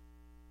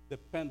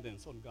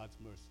dependence on God's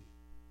mercy.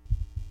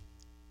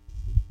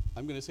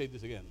 I'm going to say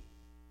this again.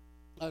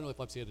 I don't know if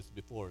I've said this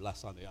before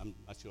last Sunday. I'm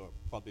not sure,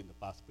 probably in the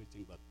past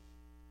preaching, but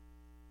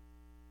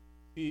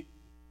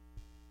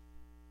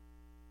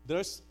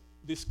there's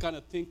this kind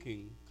of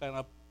thinking kind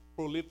of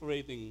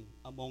proliferating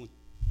among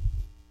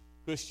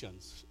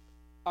Christians.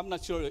 I'm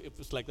not sure if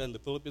it's like that in the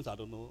Philippines, I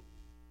don't know.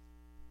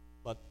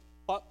 But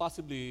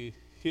possibly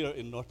here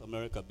in North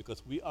America,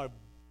 because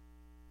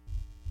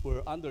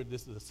we're under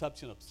this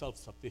deception of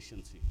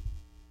self-sufficiency.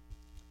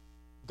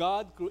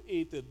 God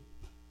created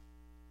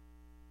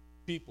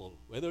people,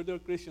 whether they're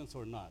Christians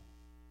or not.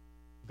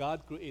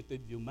 God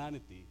created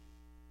humanity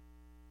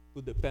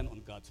to depend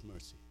on God's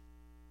mercy.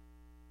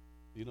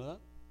 Do you know that?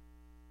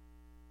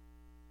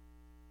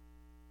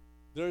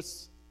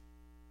 There's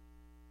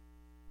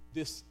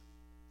this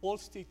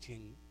false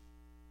teaching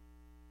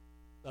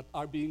that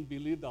are being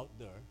believed out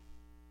there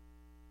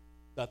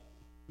that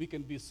we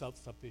can be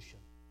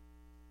self-sufficient.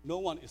 No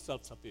one is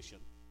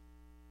self-sufficient.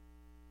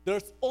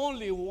 There's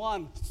only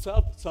one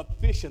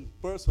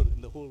self-sufficient person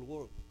in the whole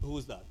world. Who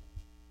is that?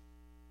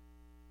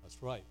 That's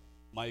right.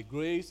 My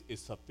grace is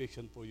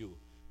sufficient for you.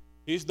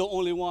 He's the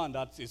only one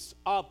that is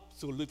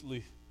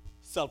absolutely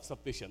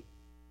self-sufficient.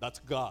 That's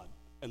God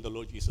and the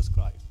Lord Jesus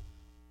Christ.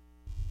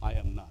 I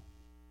am not.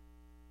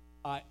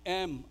 I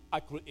am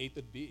a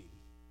created being.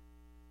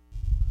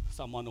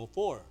 Psalm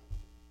 104.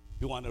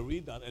 You want to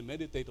read that and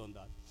meditate on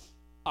that.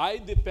 I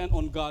depend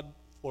on God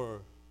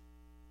for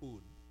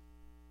food.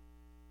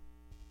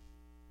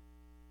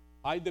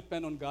 I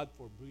depend on God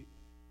for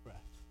breath.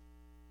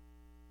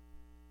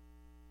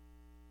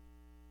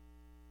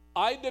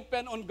 I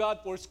depend on God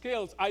for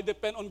skills. I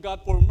depend on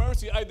God for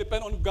mercy. I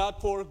depend on God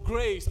for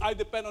grace. I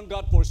depend on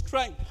God for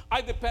strength.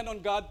 I depend on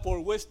God for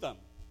wisdom.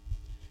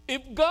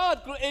 If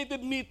God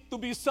created me to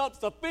be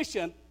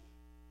self-sufficient,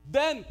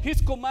 then His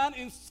command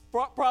in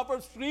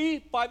Proverbs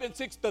 3, 5, and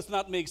 6 does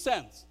not make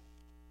sense.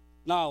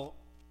 Now,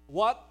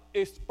 what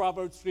is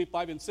Proverbs 3,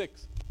 5, and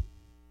 6?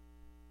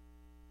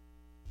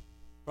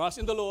 Trust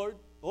in the Lord.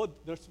 Oh,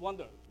 there's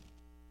wonder.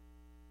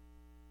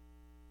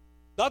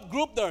 That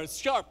group there is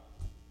sharp.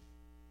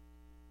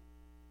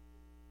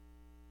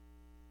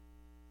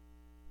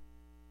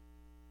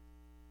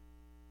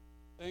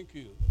 Thank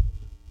you.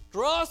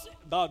 Trust.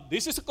 Now,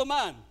 this is a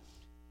command.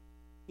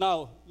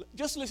 Now,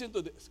 just listen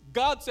to this.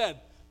 God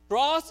said,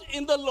 trust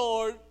in the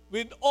Lord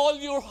with all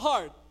your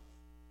heart.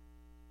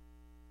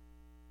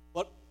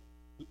 But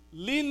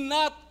lean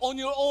not on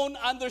your own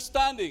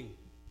understanding.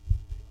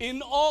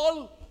 In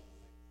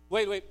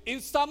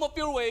some of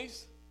your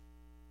ways.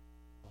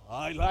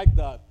 I like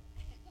that.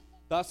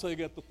 That's how you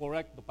get to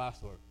correct the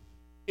pastor.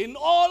 In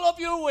all of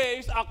your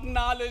ways,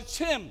 acknowledge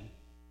Him.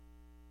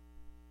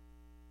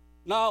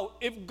 Now,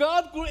 if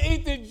God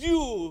created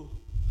you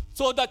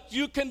so that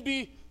you can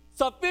be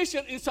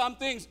sufficient in some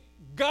things,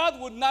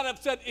 God would not have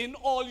said, in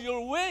all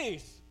your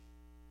ways,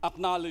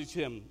 acknowledge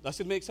Him. Does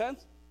it make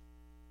sense?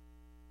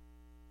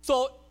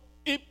 So,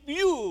 if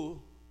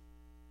you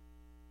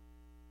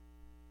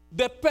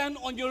depend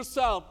on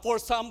yourself for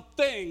some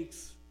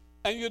things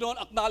and you don't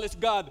acknowledge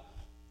God,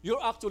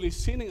 you're actually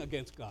sinning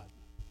against God.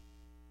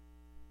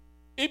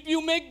 If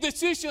you make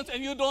decisions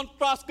and you don't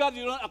trust God,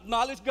 you don't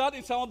acknowledge God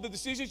in some of the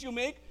decisions you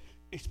make,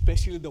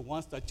 especially the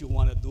ones that you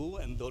want to do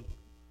and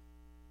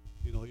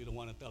you don't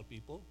want to tell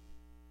people,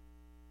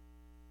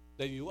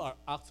 then you are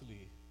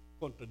actually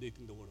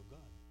contradicting the Word of God.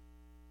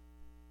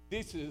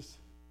 This is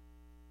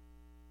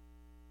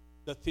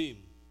the theme.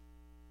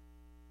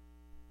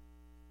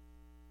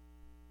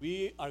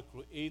 We are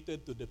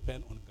created to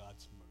depend on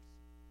God's mercy.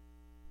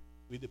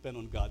 We depend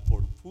on God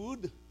for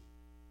food.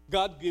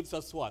 God gives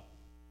us what?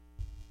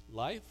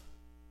 Life.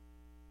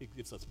 He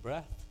gives us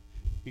breath.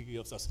 He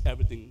gives us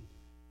everything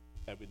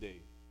every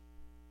day.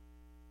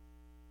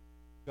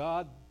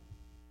 God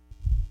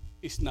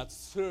is not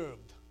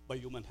served by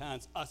human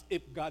hands as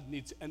if God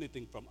needs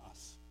anything from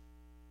us.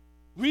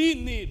 We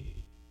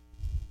need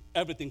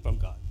everything from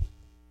God.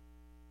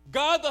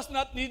 God does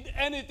not need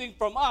anything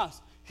from us.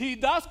 He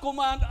does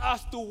command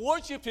us to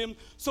worship Him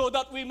so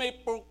that we may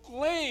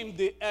proclaim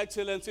the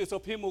excellencies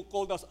of Him who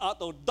called us out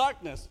of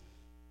darkness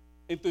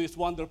into His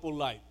wonderful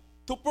light.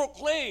 To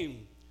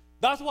proclaim,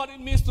 that's what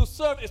it means to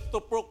serve, is to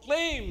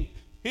proclaim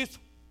His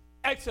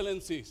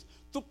excellencies,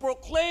 to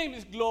proclaim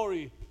His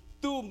glory,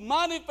 to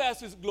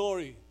manifest His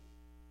glory.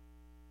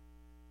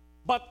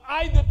 But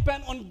I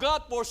depend on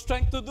God for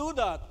strength to do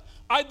that.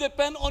 I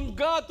depend on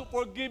God to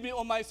forgive me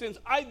of my sins.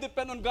 I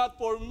depend on God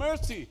for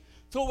mercy.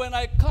 So when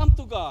I come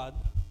to God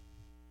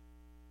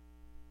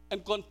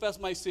and confess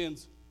my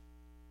sins,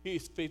 He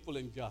is faithful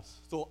and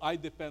just. So I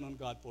depend on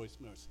God for His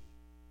mercy.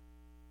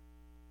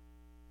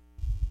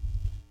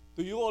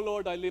 To you, O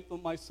Lord, I lift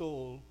up my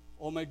soul.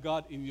 O my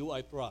God, in you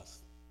I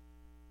trust.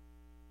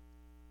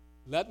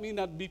 Let me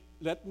not be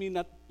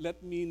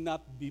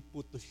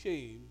put to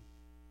shame.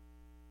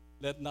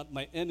 Let not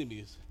my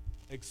enemies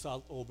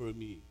exult over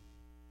me.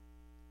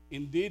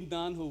 Indeed,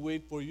 none who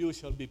wait for you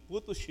shall be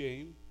put to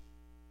shame.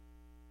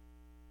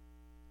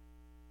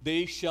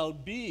 They shall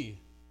be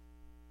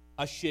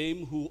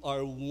ashamed who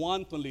are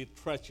wantonly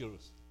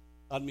treacherous.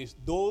 That means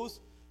those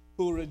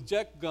who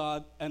reject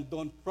God and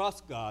don't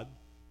trust God,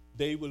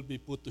 they will be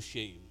put to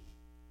shame.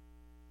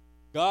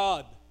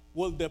 God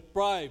will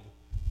deprive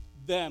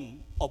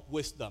them of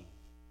wisdom.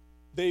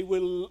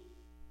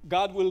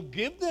 God will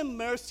give them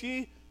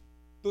mercy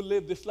to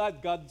live this life.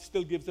 God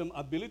still gives them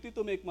ability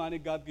to make money.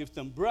 God gives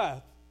them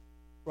breath,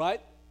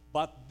 right?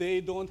 But they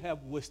don't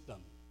have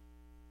wisdom.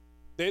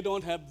 They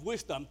don't have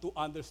wisdom to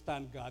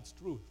understand God's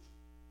truth.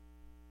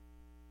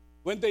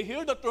 When they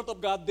hear the truth of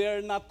God,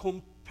 they're not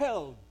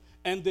compelled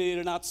and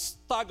they're not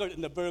staggered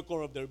in the very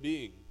core of their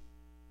being.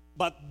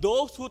 But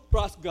those who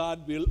trust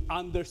God will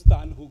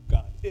understand who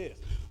God is.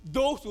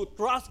 Those who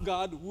trust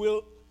God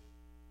will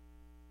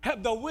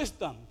have the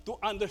wisdom to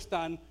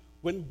understand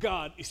when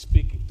God is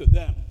speaking to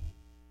them.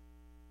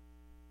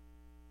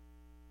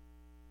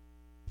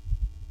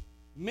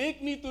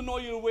 Make me to know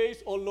your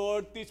ways, O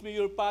Lord. Teach me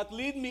your path.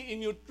 Lead me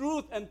in your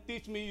truth and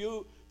teach me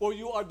you. For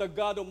you are the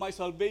God of my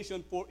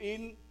salvation. For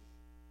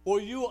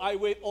you I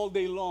wait all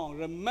day long.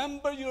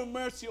 Remember your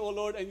mercy, O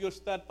Lord, and your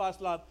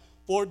steadfast love.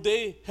 For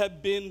they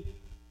have been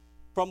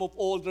from of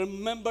old.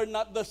 Remember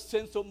not the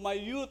sins of my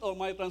youth or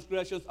my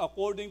transgressions.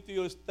 According to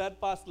your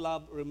steadfast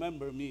love,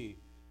 remember me.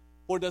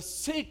 For the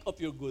sake of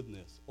your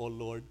goodness, O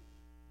Lord,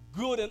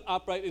 good and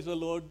upright is the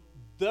Lord.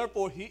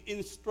 Therefore, He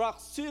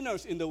instructs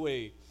sinners in the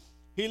way.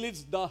 He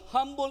leads the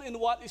humble in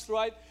what is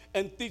right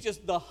and teaches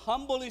the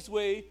humble His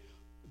way.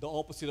 The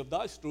opposite of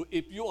that is true.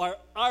 If you are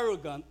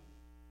arrogant,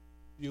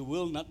 you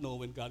will not know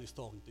when God is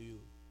talking to you.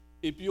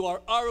 If you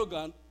are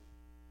arrogant,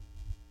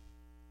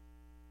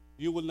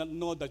 you will not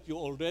know that you're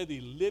already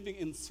living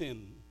in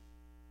sin.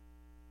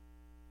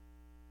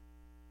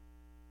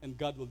 And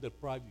God will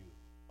deprive you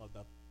of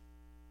that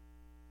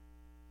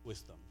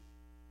wisdom.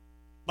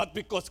 But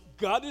because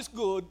God is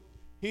good,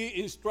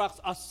 He instructs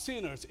us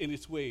sinners in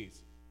His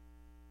ways.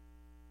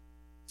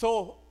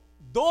 So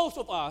those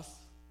of us,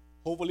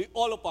 hopefully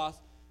all of us,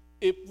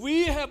 if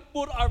we have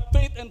put our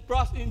faith and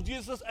trust in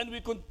Jesus and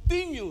we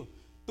continue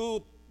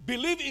to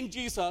believe in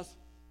Jesus,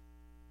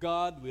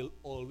 God will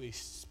always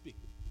speak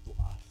to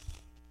us.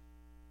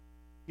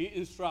 He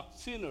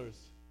instructs sinners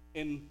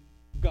in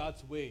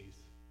God's ways.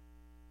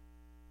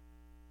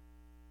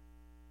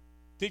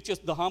 Teaches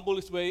the humble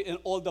His way, and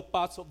all the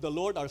paths of the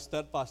Lord are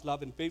steadfast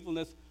love and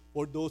faithfulness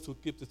for those who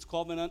keep His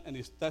covenant and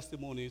His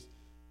testimonies.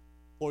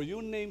 For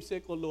your name's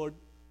sake, O Lord,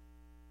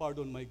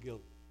 pardon my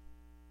guilt,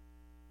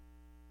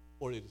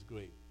 for it is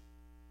great.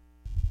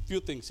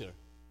 Few things here.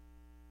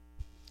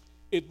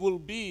 It will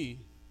be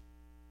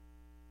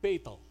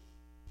fatal.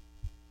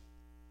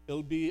 It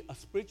will be a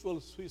spiritual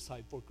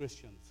suicide for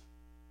Christians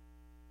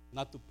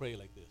not to pray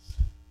like this.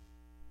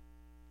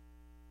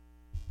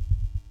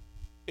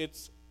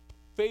 It's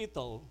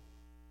fatal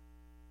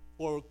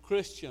for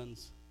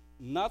Christians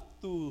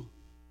not to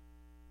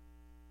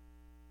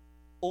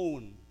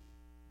own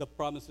the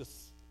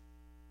promises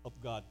of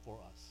God for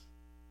us.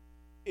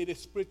 It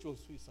is spiritual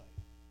suicide.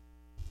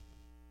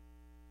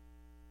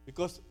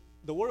 Because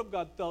the Word of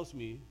God tells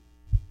me,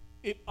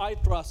 if I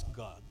trust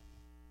God,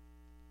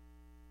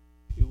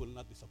 He will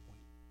not disappoint.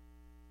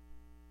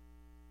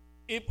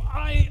 If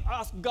I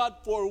ask God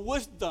for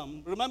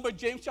wisdom, remember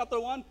James chapter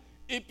 1?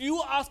 If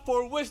you ask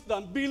for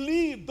wisdom,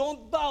 believe,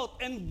 don't doubt,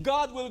 and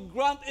God will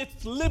grant it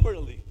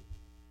liberally,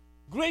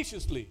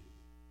 graciously.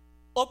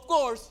 Of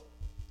course,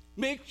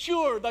 make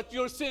sure that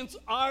your sins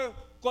are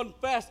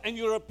confessed and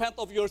you repent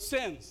of your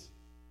sins.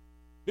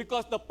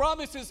 Because the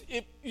promise is,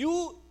 if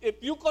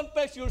you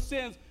confess your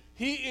sins,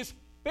 He is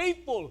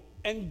faithful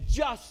and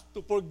just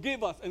to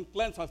forgive us and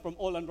cleanse us from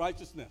all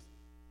unrighteousness.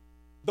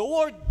 The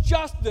word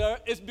just there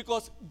is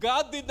because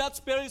God did not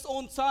spare His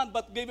own Son,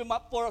 but gave Him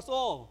up for us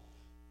all.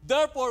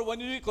 Therefore, when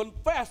we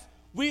confess,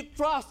 we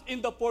trust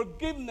in the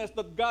forgiveness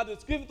that God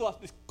has given to us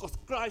because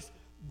Christ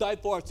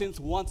died for our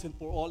sins once and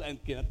for all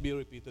and cannot be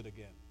repeated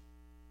again.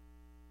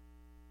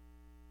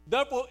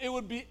 Therefore, it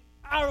would be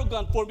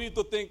arrogant for me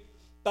to think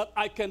that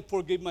I can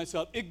forgive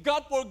myself. If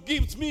God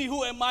forgives me,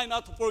 who am I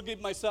not to forgive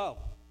myself?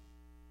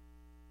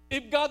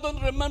 If God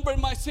don't remember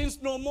my sins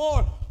no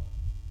more,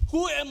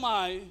 who am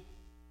I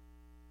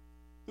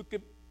to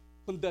keep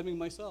condemning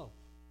myself?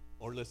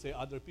 Or let's say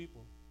other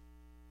people.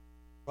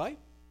 Right?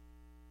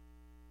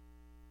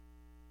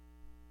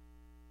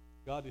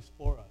 God is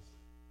for us.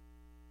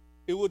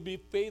 It would be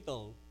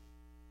fatal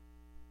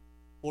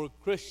for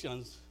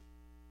Christians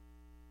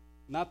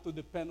not to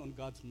depend on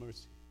God's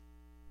mercy.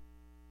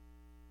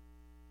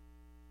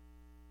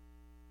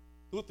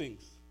 Few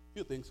things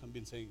I've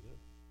been saying here.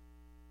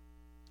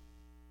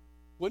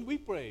 When we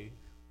pray,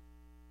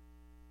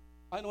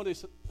 I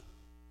notice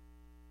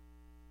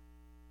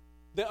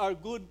there are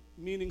good,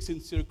 meaning,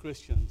 sincere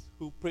Christians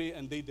who pray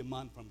and they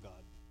demand from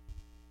God.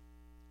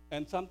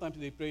 And sometimes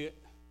they pray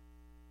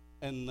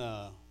and,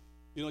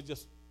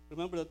 just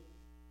remember that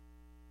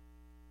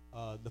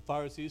the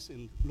Pharisees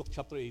in Luke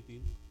chapter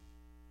 18,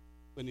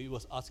 when he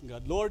was asking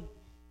God, Lord,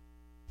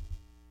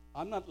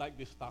 I'm not like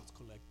this tax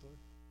collector.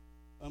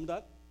 Remember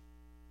that?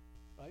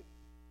 Right?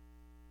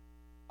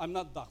 I'm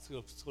not tax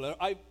collector.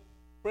 I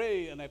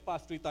pray and I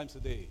fast 3 times a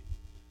day.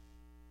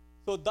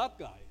 So that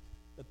guy,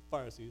 the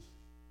Pharisees,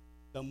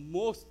 the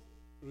most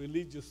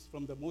religious,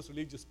 from the most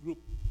religious group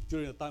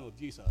during the time of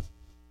Jesus,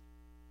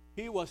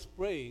 he was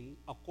praying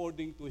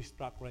according to his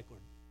track record.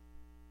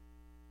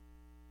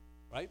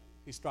 Right?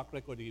 His track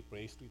record, he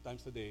prays 3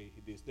 times a day.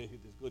 He does this, he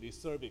does good,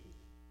 he's serving.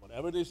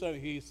 Whatever they're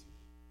serving, he's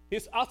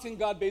asking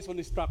God based on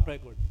his track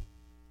record.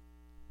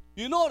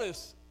 You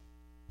notice,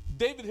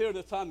 David here,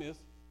 the psalmist,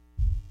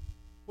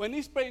 when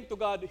he's praying to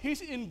God,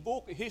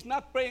 he's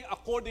not praying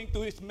according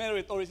to his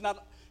merit, or he's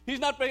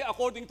not praying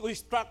according to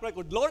his track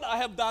record. Lord, I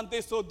have done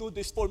this, so do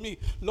this for me.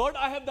 Lord,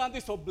 I have done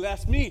this, so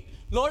bless me.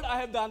 Lord, I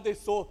have done this,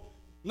 so...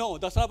 No,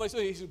 that's not what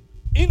he's saying.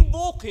 He's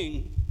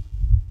invoking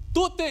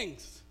 2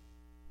 things.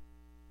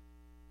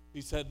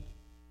 He said,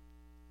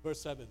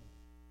 verse 7.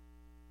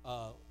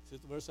 Is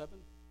it verse 7?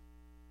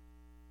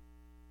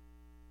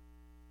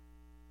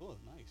 Oh,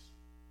 nice.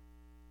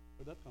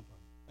 Where'd that come from?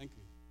 Thank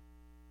you.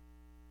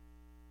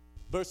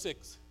 Verse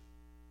 6.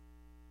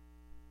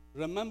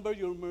 Remember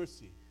your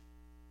mercy.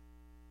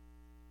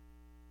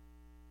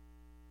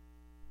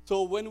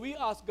 So when we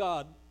ask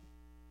God,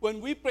 when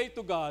we pray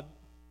to God,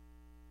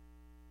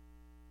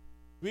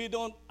 we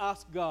don't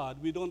ask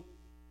God, we don't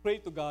pray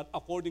to God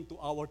according to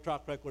our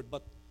track record,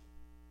 but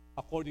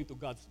according to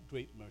God's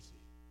great mercy.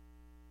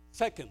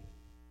 Second,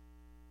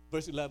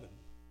 verse 11.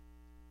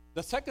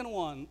 The second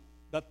one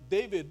that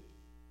David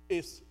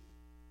is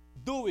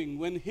doing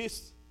when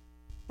he's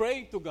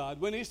praying to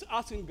God, when he's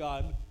asking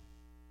God,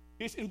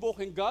 he's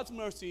invoking God's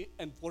mercy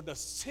and for the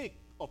sake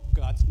of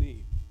God's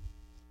name.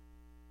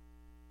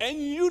 And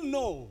you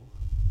know,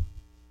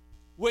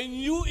 when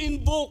you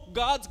invoke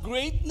God's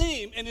great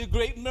name and His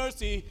great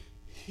mercy,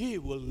 He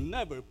will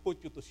never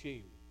put you to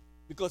shame.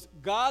 Because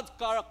God's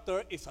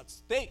character is at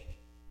stake.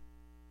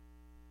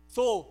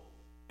 So,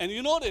 and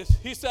you notice,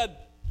 He said,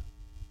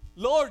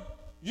 Lord,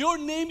 your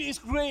name is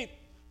great.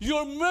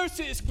 Your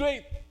mercy is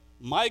great.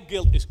 My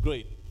guilt is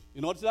great.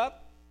 You notice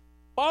that?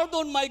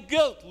 Pardon my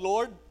guilt,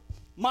 Lord.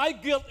 My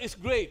guilt is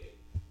great.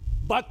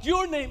 But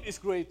your name is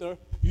greater.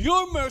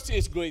 Your mercy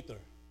is greater.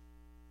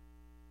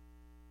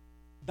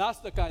 That's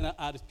the kind of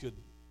attitude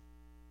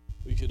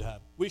we should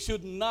have. We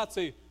should not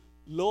say,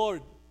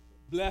 Lord,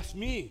 bless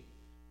me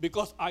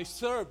because I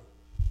serve.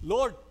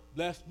 Lord,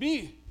 bless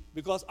me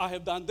because I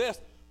have done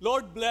this.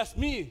 Lord, bless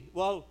me.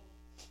 Well,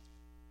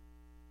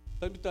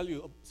 let me tell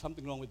you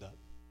something wrong with that.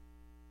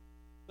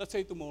 Let's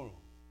say tomorrow.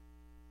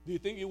 Do you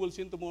think you will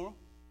sin tomorrow?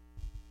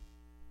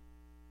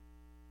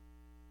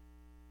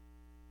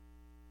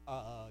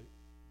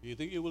 Do you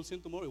think you will sin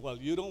tomorrow? Well,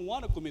 you don't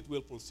want to commit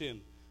willful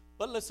sin.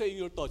 But let's say in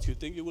your thoughts, you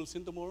think you will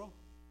sin tomorrow?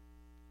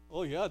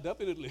 Oh, yeah,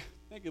 definitely.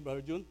 Thank you,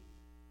 Brother June.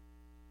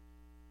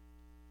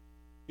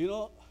 You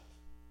know,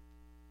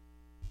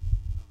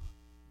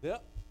 there,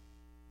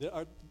 there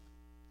are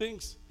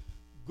things,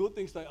 good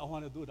things that I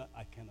want to do that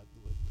I cannot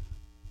do it.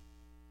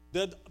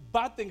 There are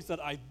bad things that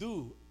I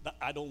do that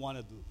I don't want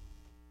to do.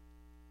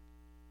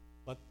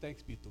 But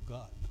thanks be to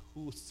God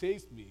who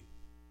saves me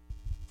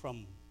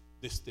from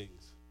these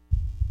things.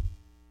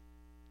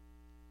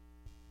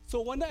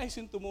 So when I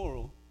sin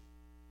tomorrow,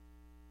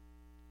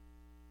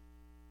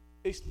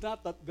 it's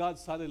not that God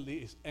suddenly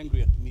is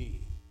angry at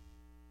me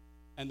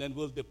and then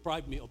will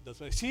deprive me of the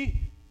rest.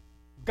 See,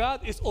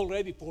 God is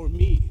already for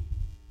me.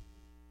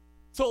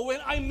 So when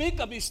I make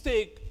a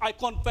mistake, I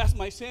confess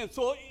my sins.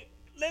 So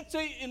let's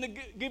say in a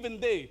given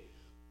day,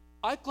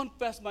 I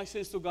confess my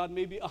sins to God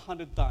maybe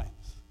 100 times.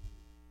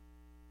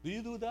 Do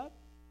you do that?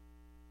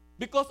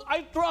 Because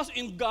I trust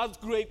in God's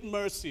great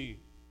mercy.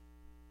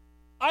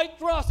 I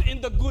trust in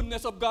the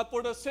goodness of God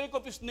for the sake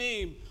of His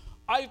name.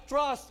 I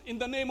trust in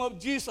the name of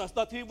Jesus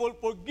that He will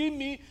forgive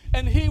me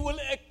and He will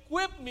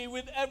equip me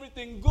with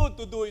everything good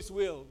to do His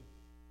will.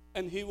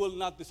 And He will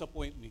not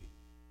disappoint me.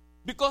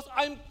 Because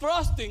I'm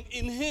trusting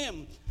in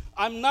Him.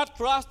 I'm not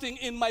trusting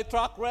in my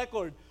track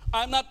record.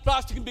 I'm not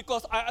trusting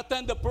because I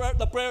attend the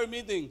prayer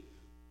meeting.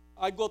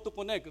 I go to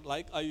Connect,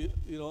 like I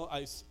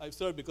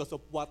serve because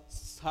of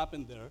what's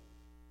happened there.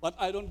 But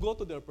I don't go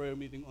to their prayer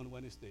meeting on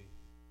Wednesday.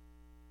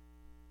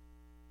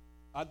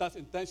 That's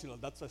intentional.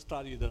 That's a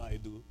strategy that I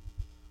do.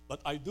 But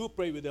I do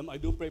pray with them. I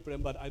do pray for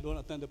them, but I don't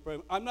attend the prayer.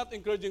 I'm not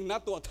encouraging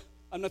not to attend.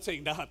 I'm not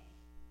saying that.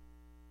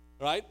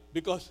 Right?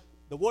 Because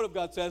the Word of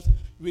God says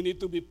we need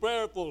to be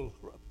prayerful.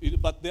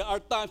 But there are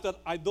times that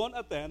I don't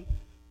attend.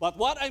 But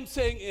what I'm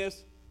saying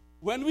is,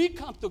 when we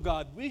come to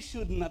God, we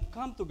should not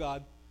come to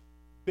God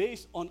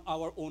based on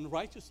our own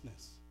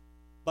righteousness.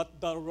 But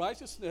the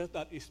righteousness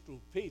that is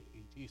through faith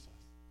in Jesus.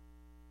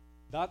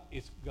 That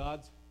is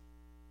God's,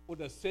 for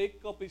the sake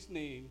of His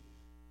name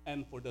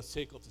and for the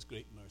sake of His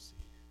great mercy.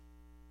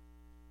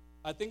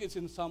 I think it's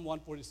in Psalm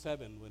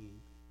 147 when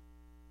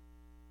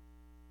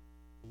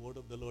the word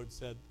of the Lord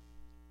said,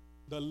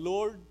 the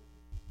Lord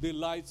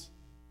delights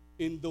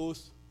in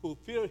those who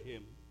fear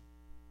Him,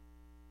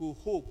 who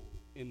hope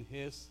in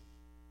His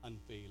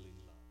unfailing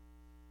love.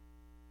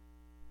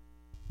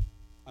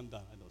 I'm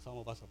done. I know some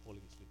of us are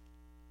falling asleep.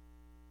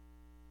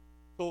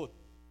 So,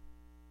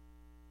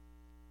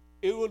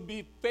 it would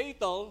be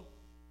fatal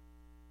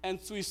and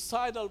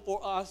suicidal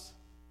for us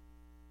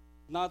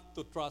not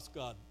to trust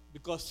God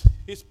because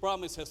His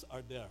promises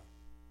are there.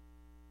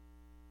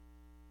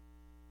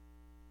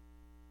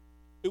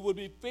 It would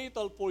be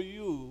fatal for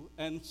you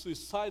and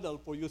suicidal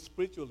for you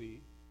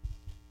spiritually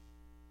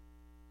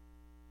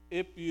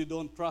if you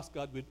don't trust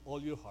God with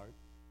all your heart,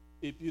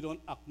 if you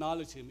don't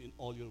acknowledge Him in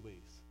all your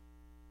ways.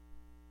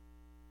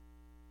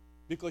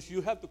 Because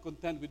you have to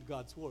contend with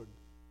God's word.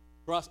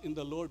 Trust in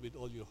the Lord with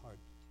all your heart.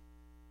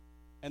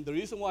 And the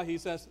reason why He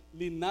says,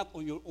 lean not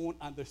on your own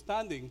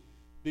understanding,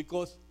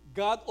 because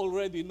God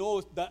already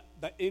knows that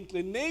the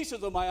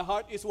inclinations of my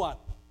heart is what?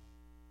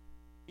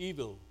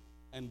 Evil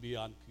and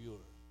beyond cure.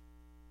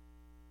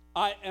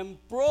 I am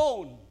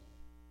prone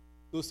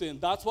to sin.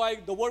 That's why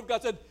the Word of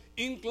God said,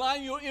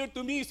 incline your ear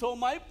to me. So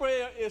my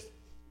prayer is,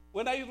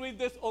 when I read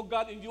this, oh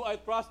God, in you I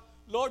trust.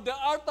 Lord, there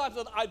are times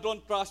that I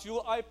don't trust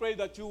you. I pray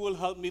that you will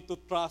help me to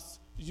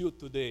trust you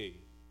today.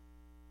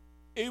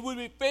 It will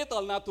be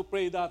fatal not to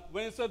pray that.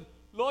 When it said,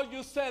 Lord,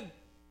 you said,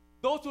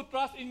 those who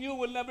trust in you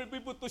will never be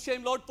put to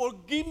shame. Lord,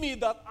 forgive me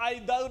that I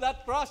do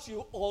not trust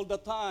you all the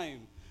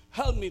time.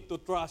 Help me to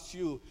trust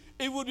you.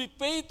 It would be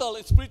fatal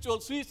in spiritual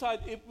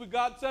suicide if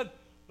God said,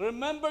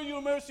 remember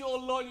your mercy, O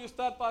Lord, your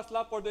steadfast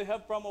love, for they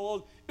have from of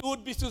old. It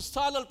would be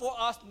suicidal for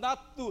us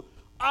not to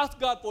ask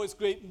God for His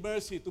great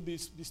mercy to be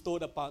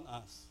bestowed upon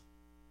us.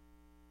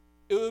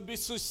 It would be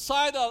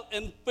suicidal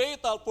and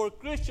fatal for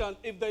Christians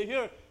if they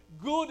hear,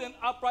 good and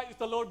upright is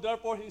the Lord,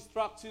 therefore He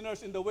instructs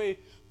sinners in the way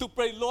to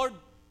pray. Lord,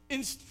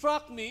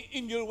 instruct me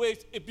in your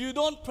ways. If you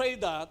don't pray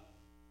that,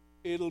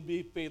 it'll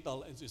be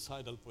fatal and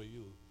suicidal for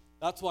you.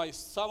 That's why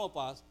some of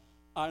us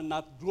are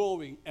not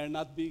growing and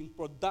not being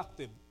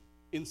productive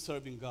in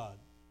serving God.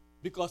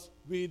 Because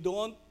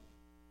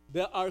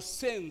there are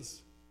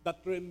sins that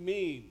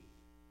remain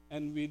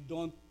and we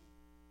don't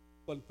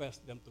confess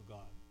them to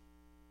God.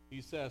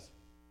 He says,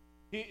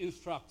 He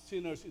instructs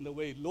sinners in the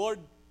way. Lord,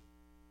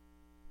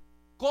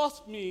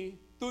 cause me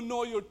to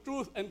know your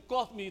truth and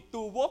cause me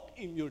to walk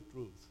in your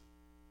truth.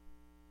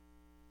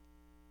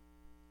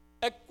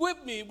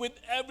 Equip me with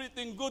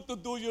everything good to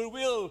do your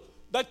will,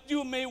 that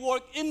you may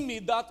work in me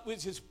that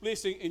which is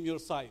pleasing in your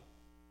sight.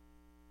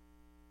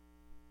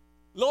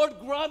 Lord,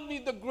 grant me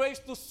the grace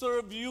to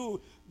serve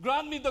you.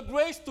 Grant me the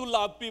grace to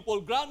love people.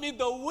 Grant me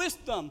the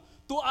wisdom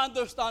to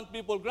understand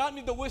people. Grant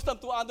me the wisdom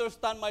to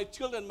understand my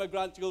children, my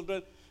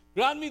grandchildren.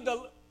 Grant me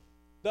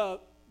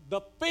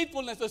the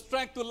faithfulness, the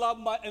strength to love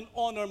and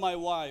honor my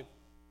wife.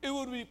 It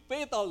would be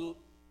fatal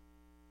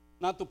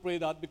not to pray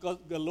that, because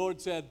the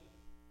Lord said,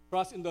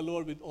 trust in the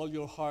Lord with all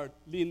your heart.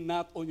 Lean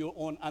not on your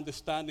own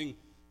understanding.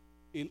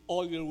 In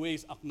all your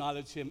ways,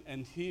 acknowledge him,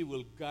 and he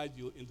will guide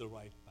you in the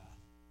right path.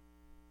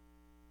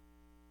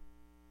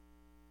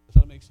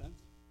 Does that make sense?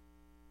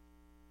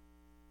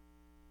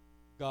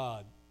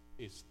 God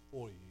is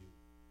for you.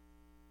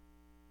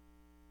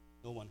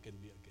 No one can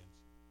be against you.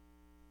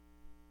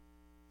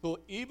 So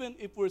even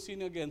if we're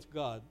sinning against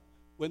God,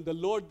 when the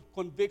Lord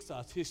convicts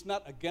us, he's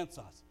not against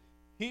us.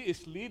 He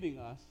is leading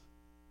us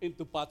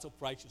into paths of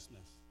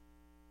righteousness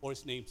for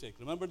his name's sake.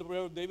 Remember the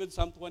prayer of David,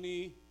 Psalm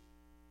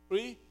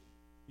 23?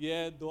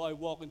 Yea, though I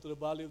walk into the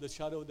valley of the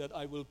shadow of death,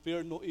 I will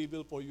fear no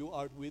evil, for you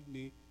are with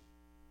me.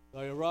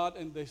 Thy rod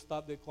and thy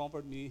staff, they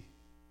comfort me.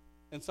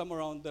 And somewhere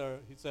around there,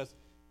 he says,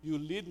 you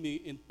lead me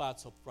in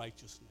paths of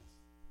righteousness.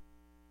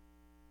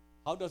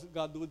 How does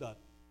God do that?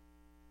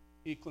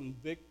 He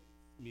convicts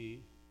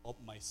me of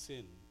my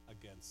sin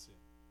against sin.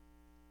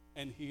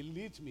 And he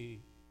leads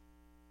me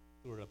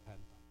to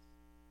repentance.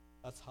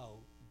 That's how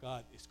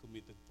God is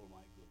committed for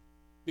my good.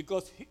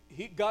 Because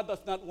God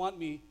does not want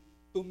me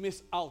to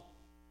miss out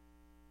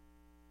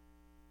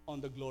on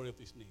the glory of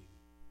his name,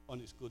 on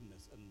his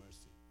goodness and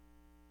mercy.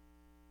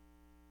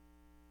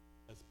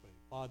 Let's pray.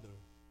 Father,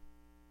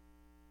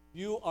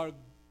 you are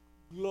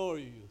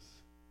glorious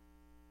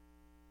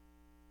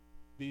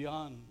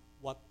beyond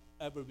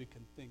whatever we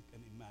can think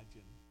and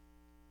imagine.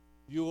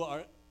 You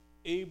are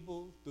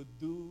able to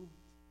do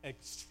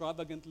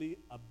extravagantly,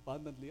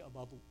 abundantly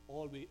above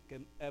all we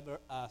can ever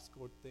ask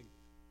or think.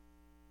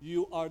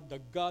 You are the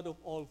God of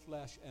all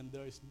flesh, and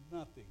there is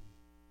nothing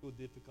too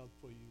difficult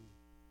for you.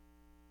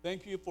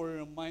 Thank you for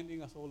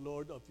reminding us, O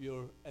Lord, of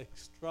your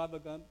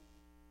extravagant,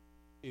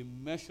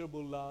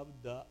 immeasurable love,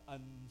 the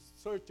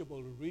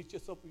unsearchable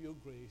riches of your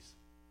grace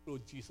through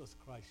Jesus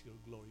Christ, your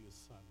glorious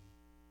Son.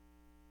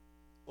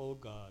 O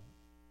God,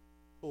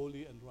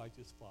 holy and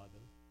righteous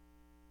Father,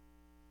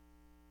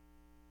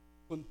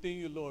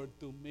 continue, Lord,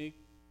 to make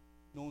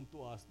known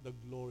to us the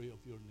glory of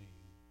your name.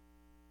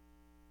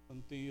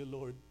 Continue,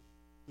 Lord,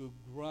 to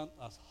grant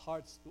us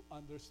hearts to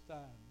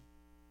understand,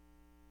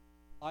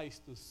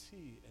 eyes to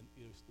see, and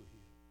ears to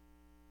hear.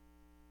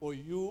 For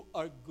you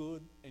are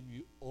good, and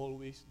you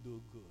always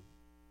do good.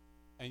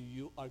 And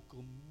you are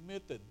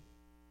committed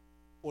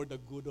for the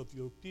good of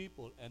your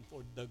people and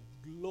for the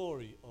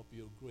glory of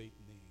your great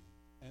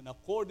name. And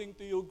according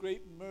to your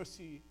great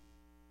mercy,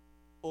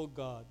 O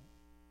God,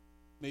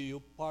 may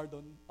you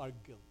pardon our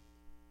guilt,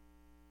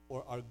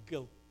 for our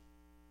guilt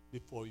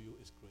before you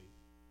is great.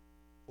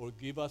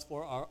 Forgive us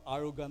for our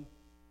arrogant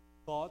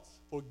thoughts.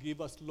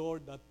 Forgive us,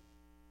 Lord, that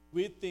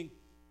we think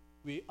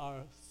we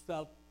are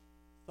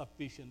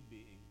self-sufficient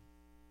beings.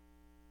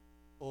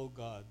 Oh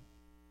God,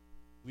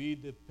 we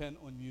depend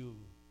on you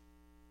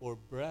for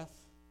breath,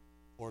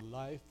 for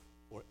life,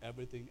 for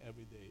everything,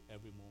 every day,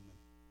 every moment.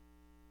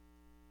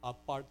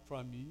 Apart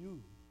from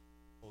you,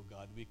 oh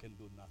God, we can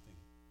do nothing.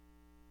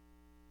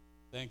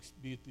 Thanks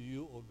be to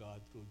you, O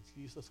God, through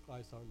Jesus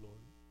Christ our Lord,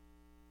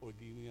 for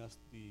giving us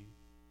the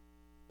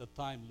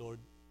time, Lord,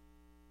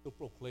 to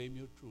proclaim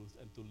your truth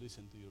and to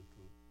listen to your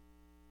truth.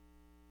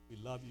 We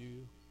love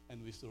you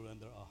and we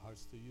surrender our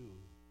hearts to you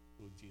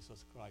through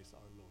Jesus Christ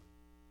our Lord,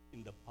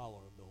 in the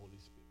power of the Holy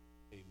Spirit.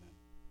 Amen.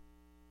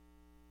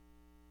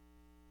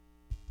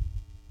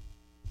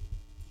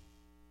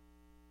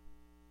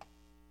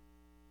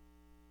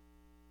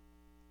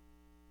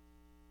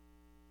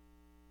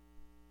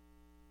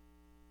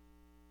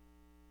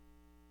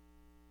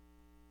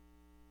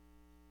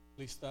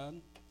 Please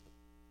stand.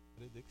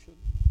 Benediction.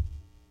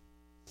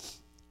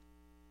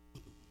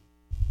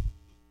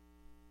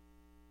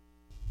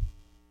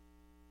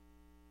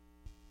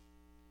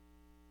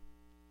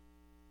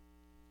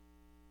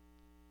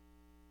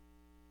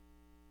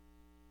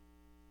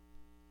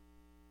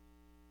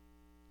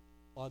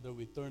 Father,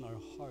 we turn our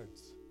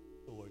hearts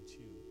towards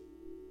you,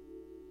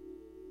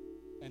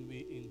 and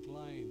we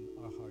incline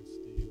our hearts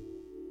to you.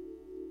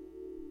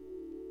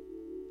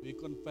 We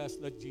confess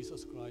that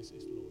Jesus Christ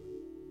is Lord,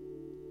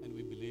 and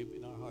we believe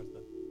in our hearts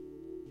that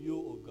you,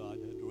 O God,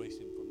 had raised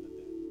him from the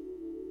dead.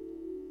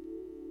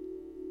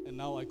 And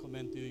now I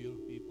commend to you your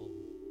people,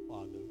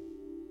 Father.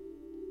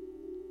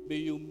 May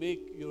you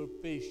make your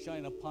face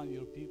shine upon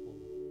your people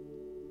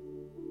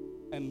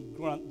and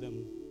grant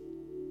them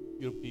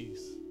your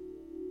peace.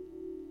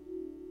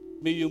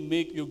 May you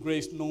make your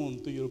grace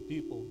known to your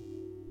people,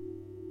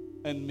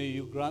 and may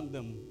you grant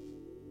them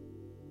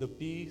the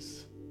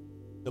peace,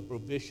 the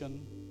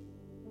provision,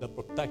 the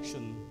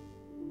protection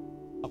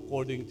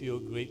according to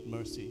your great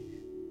mercy.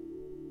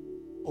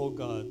 O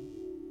God,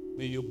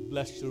 may you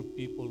bless your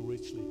people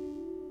richly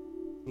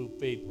through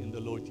faith in the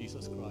Lord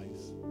Jesus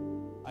Christ.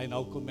 I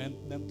now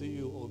commend them to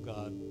you, O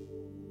God,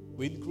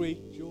 with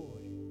great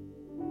joy,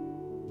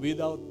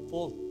 without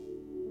fault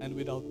and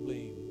without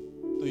blame.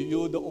 To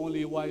you, the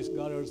only wise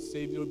God, our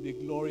Savior, be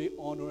glory,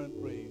 honor,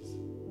 and praise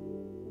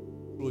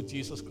through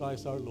Jesus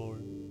Christ our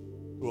Lord,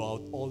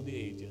 throughout all the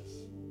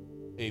ages.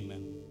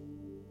 Amen.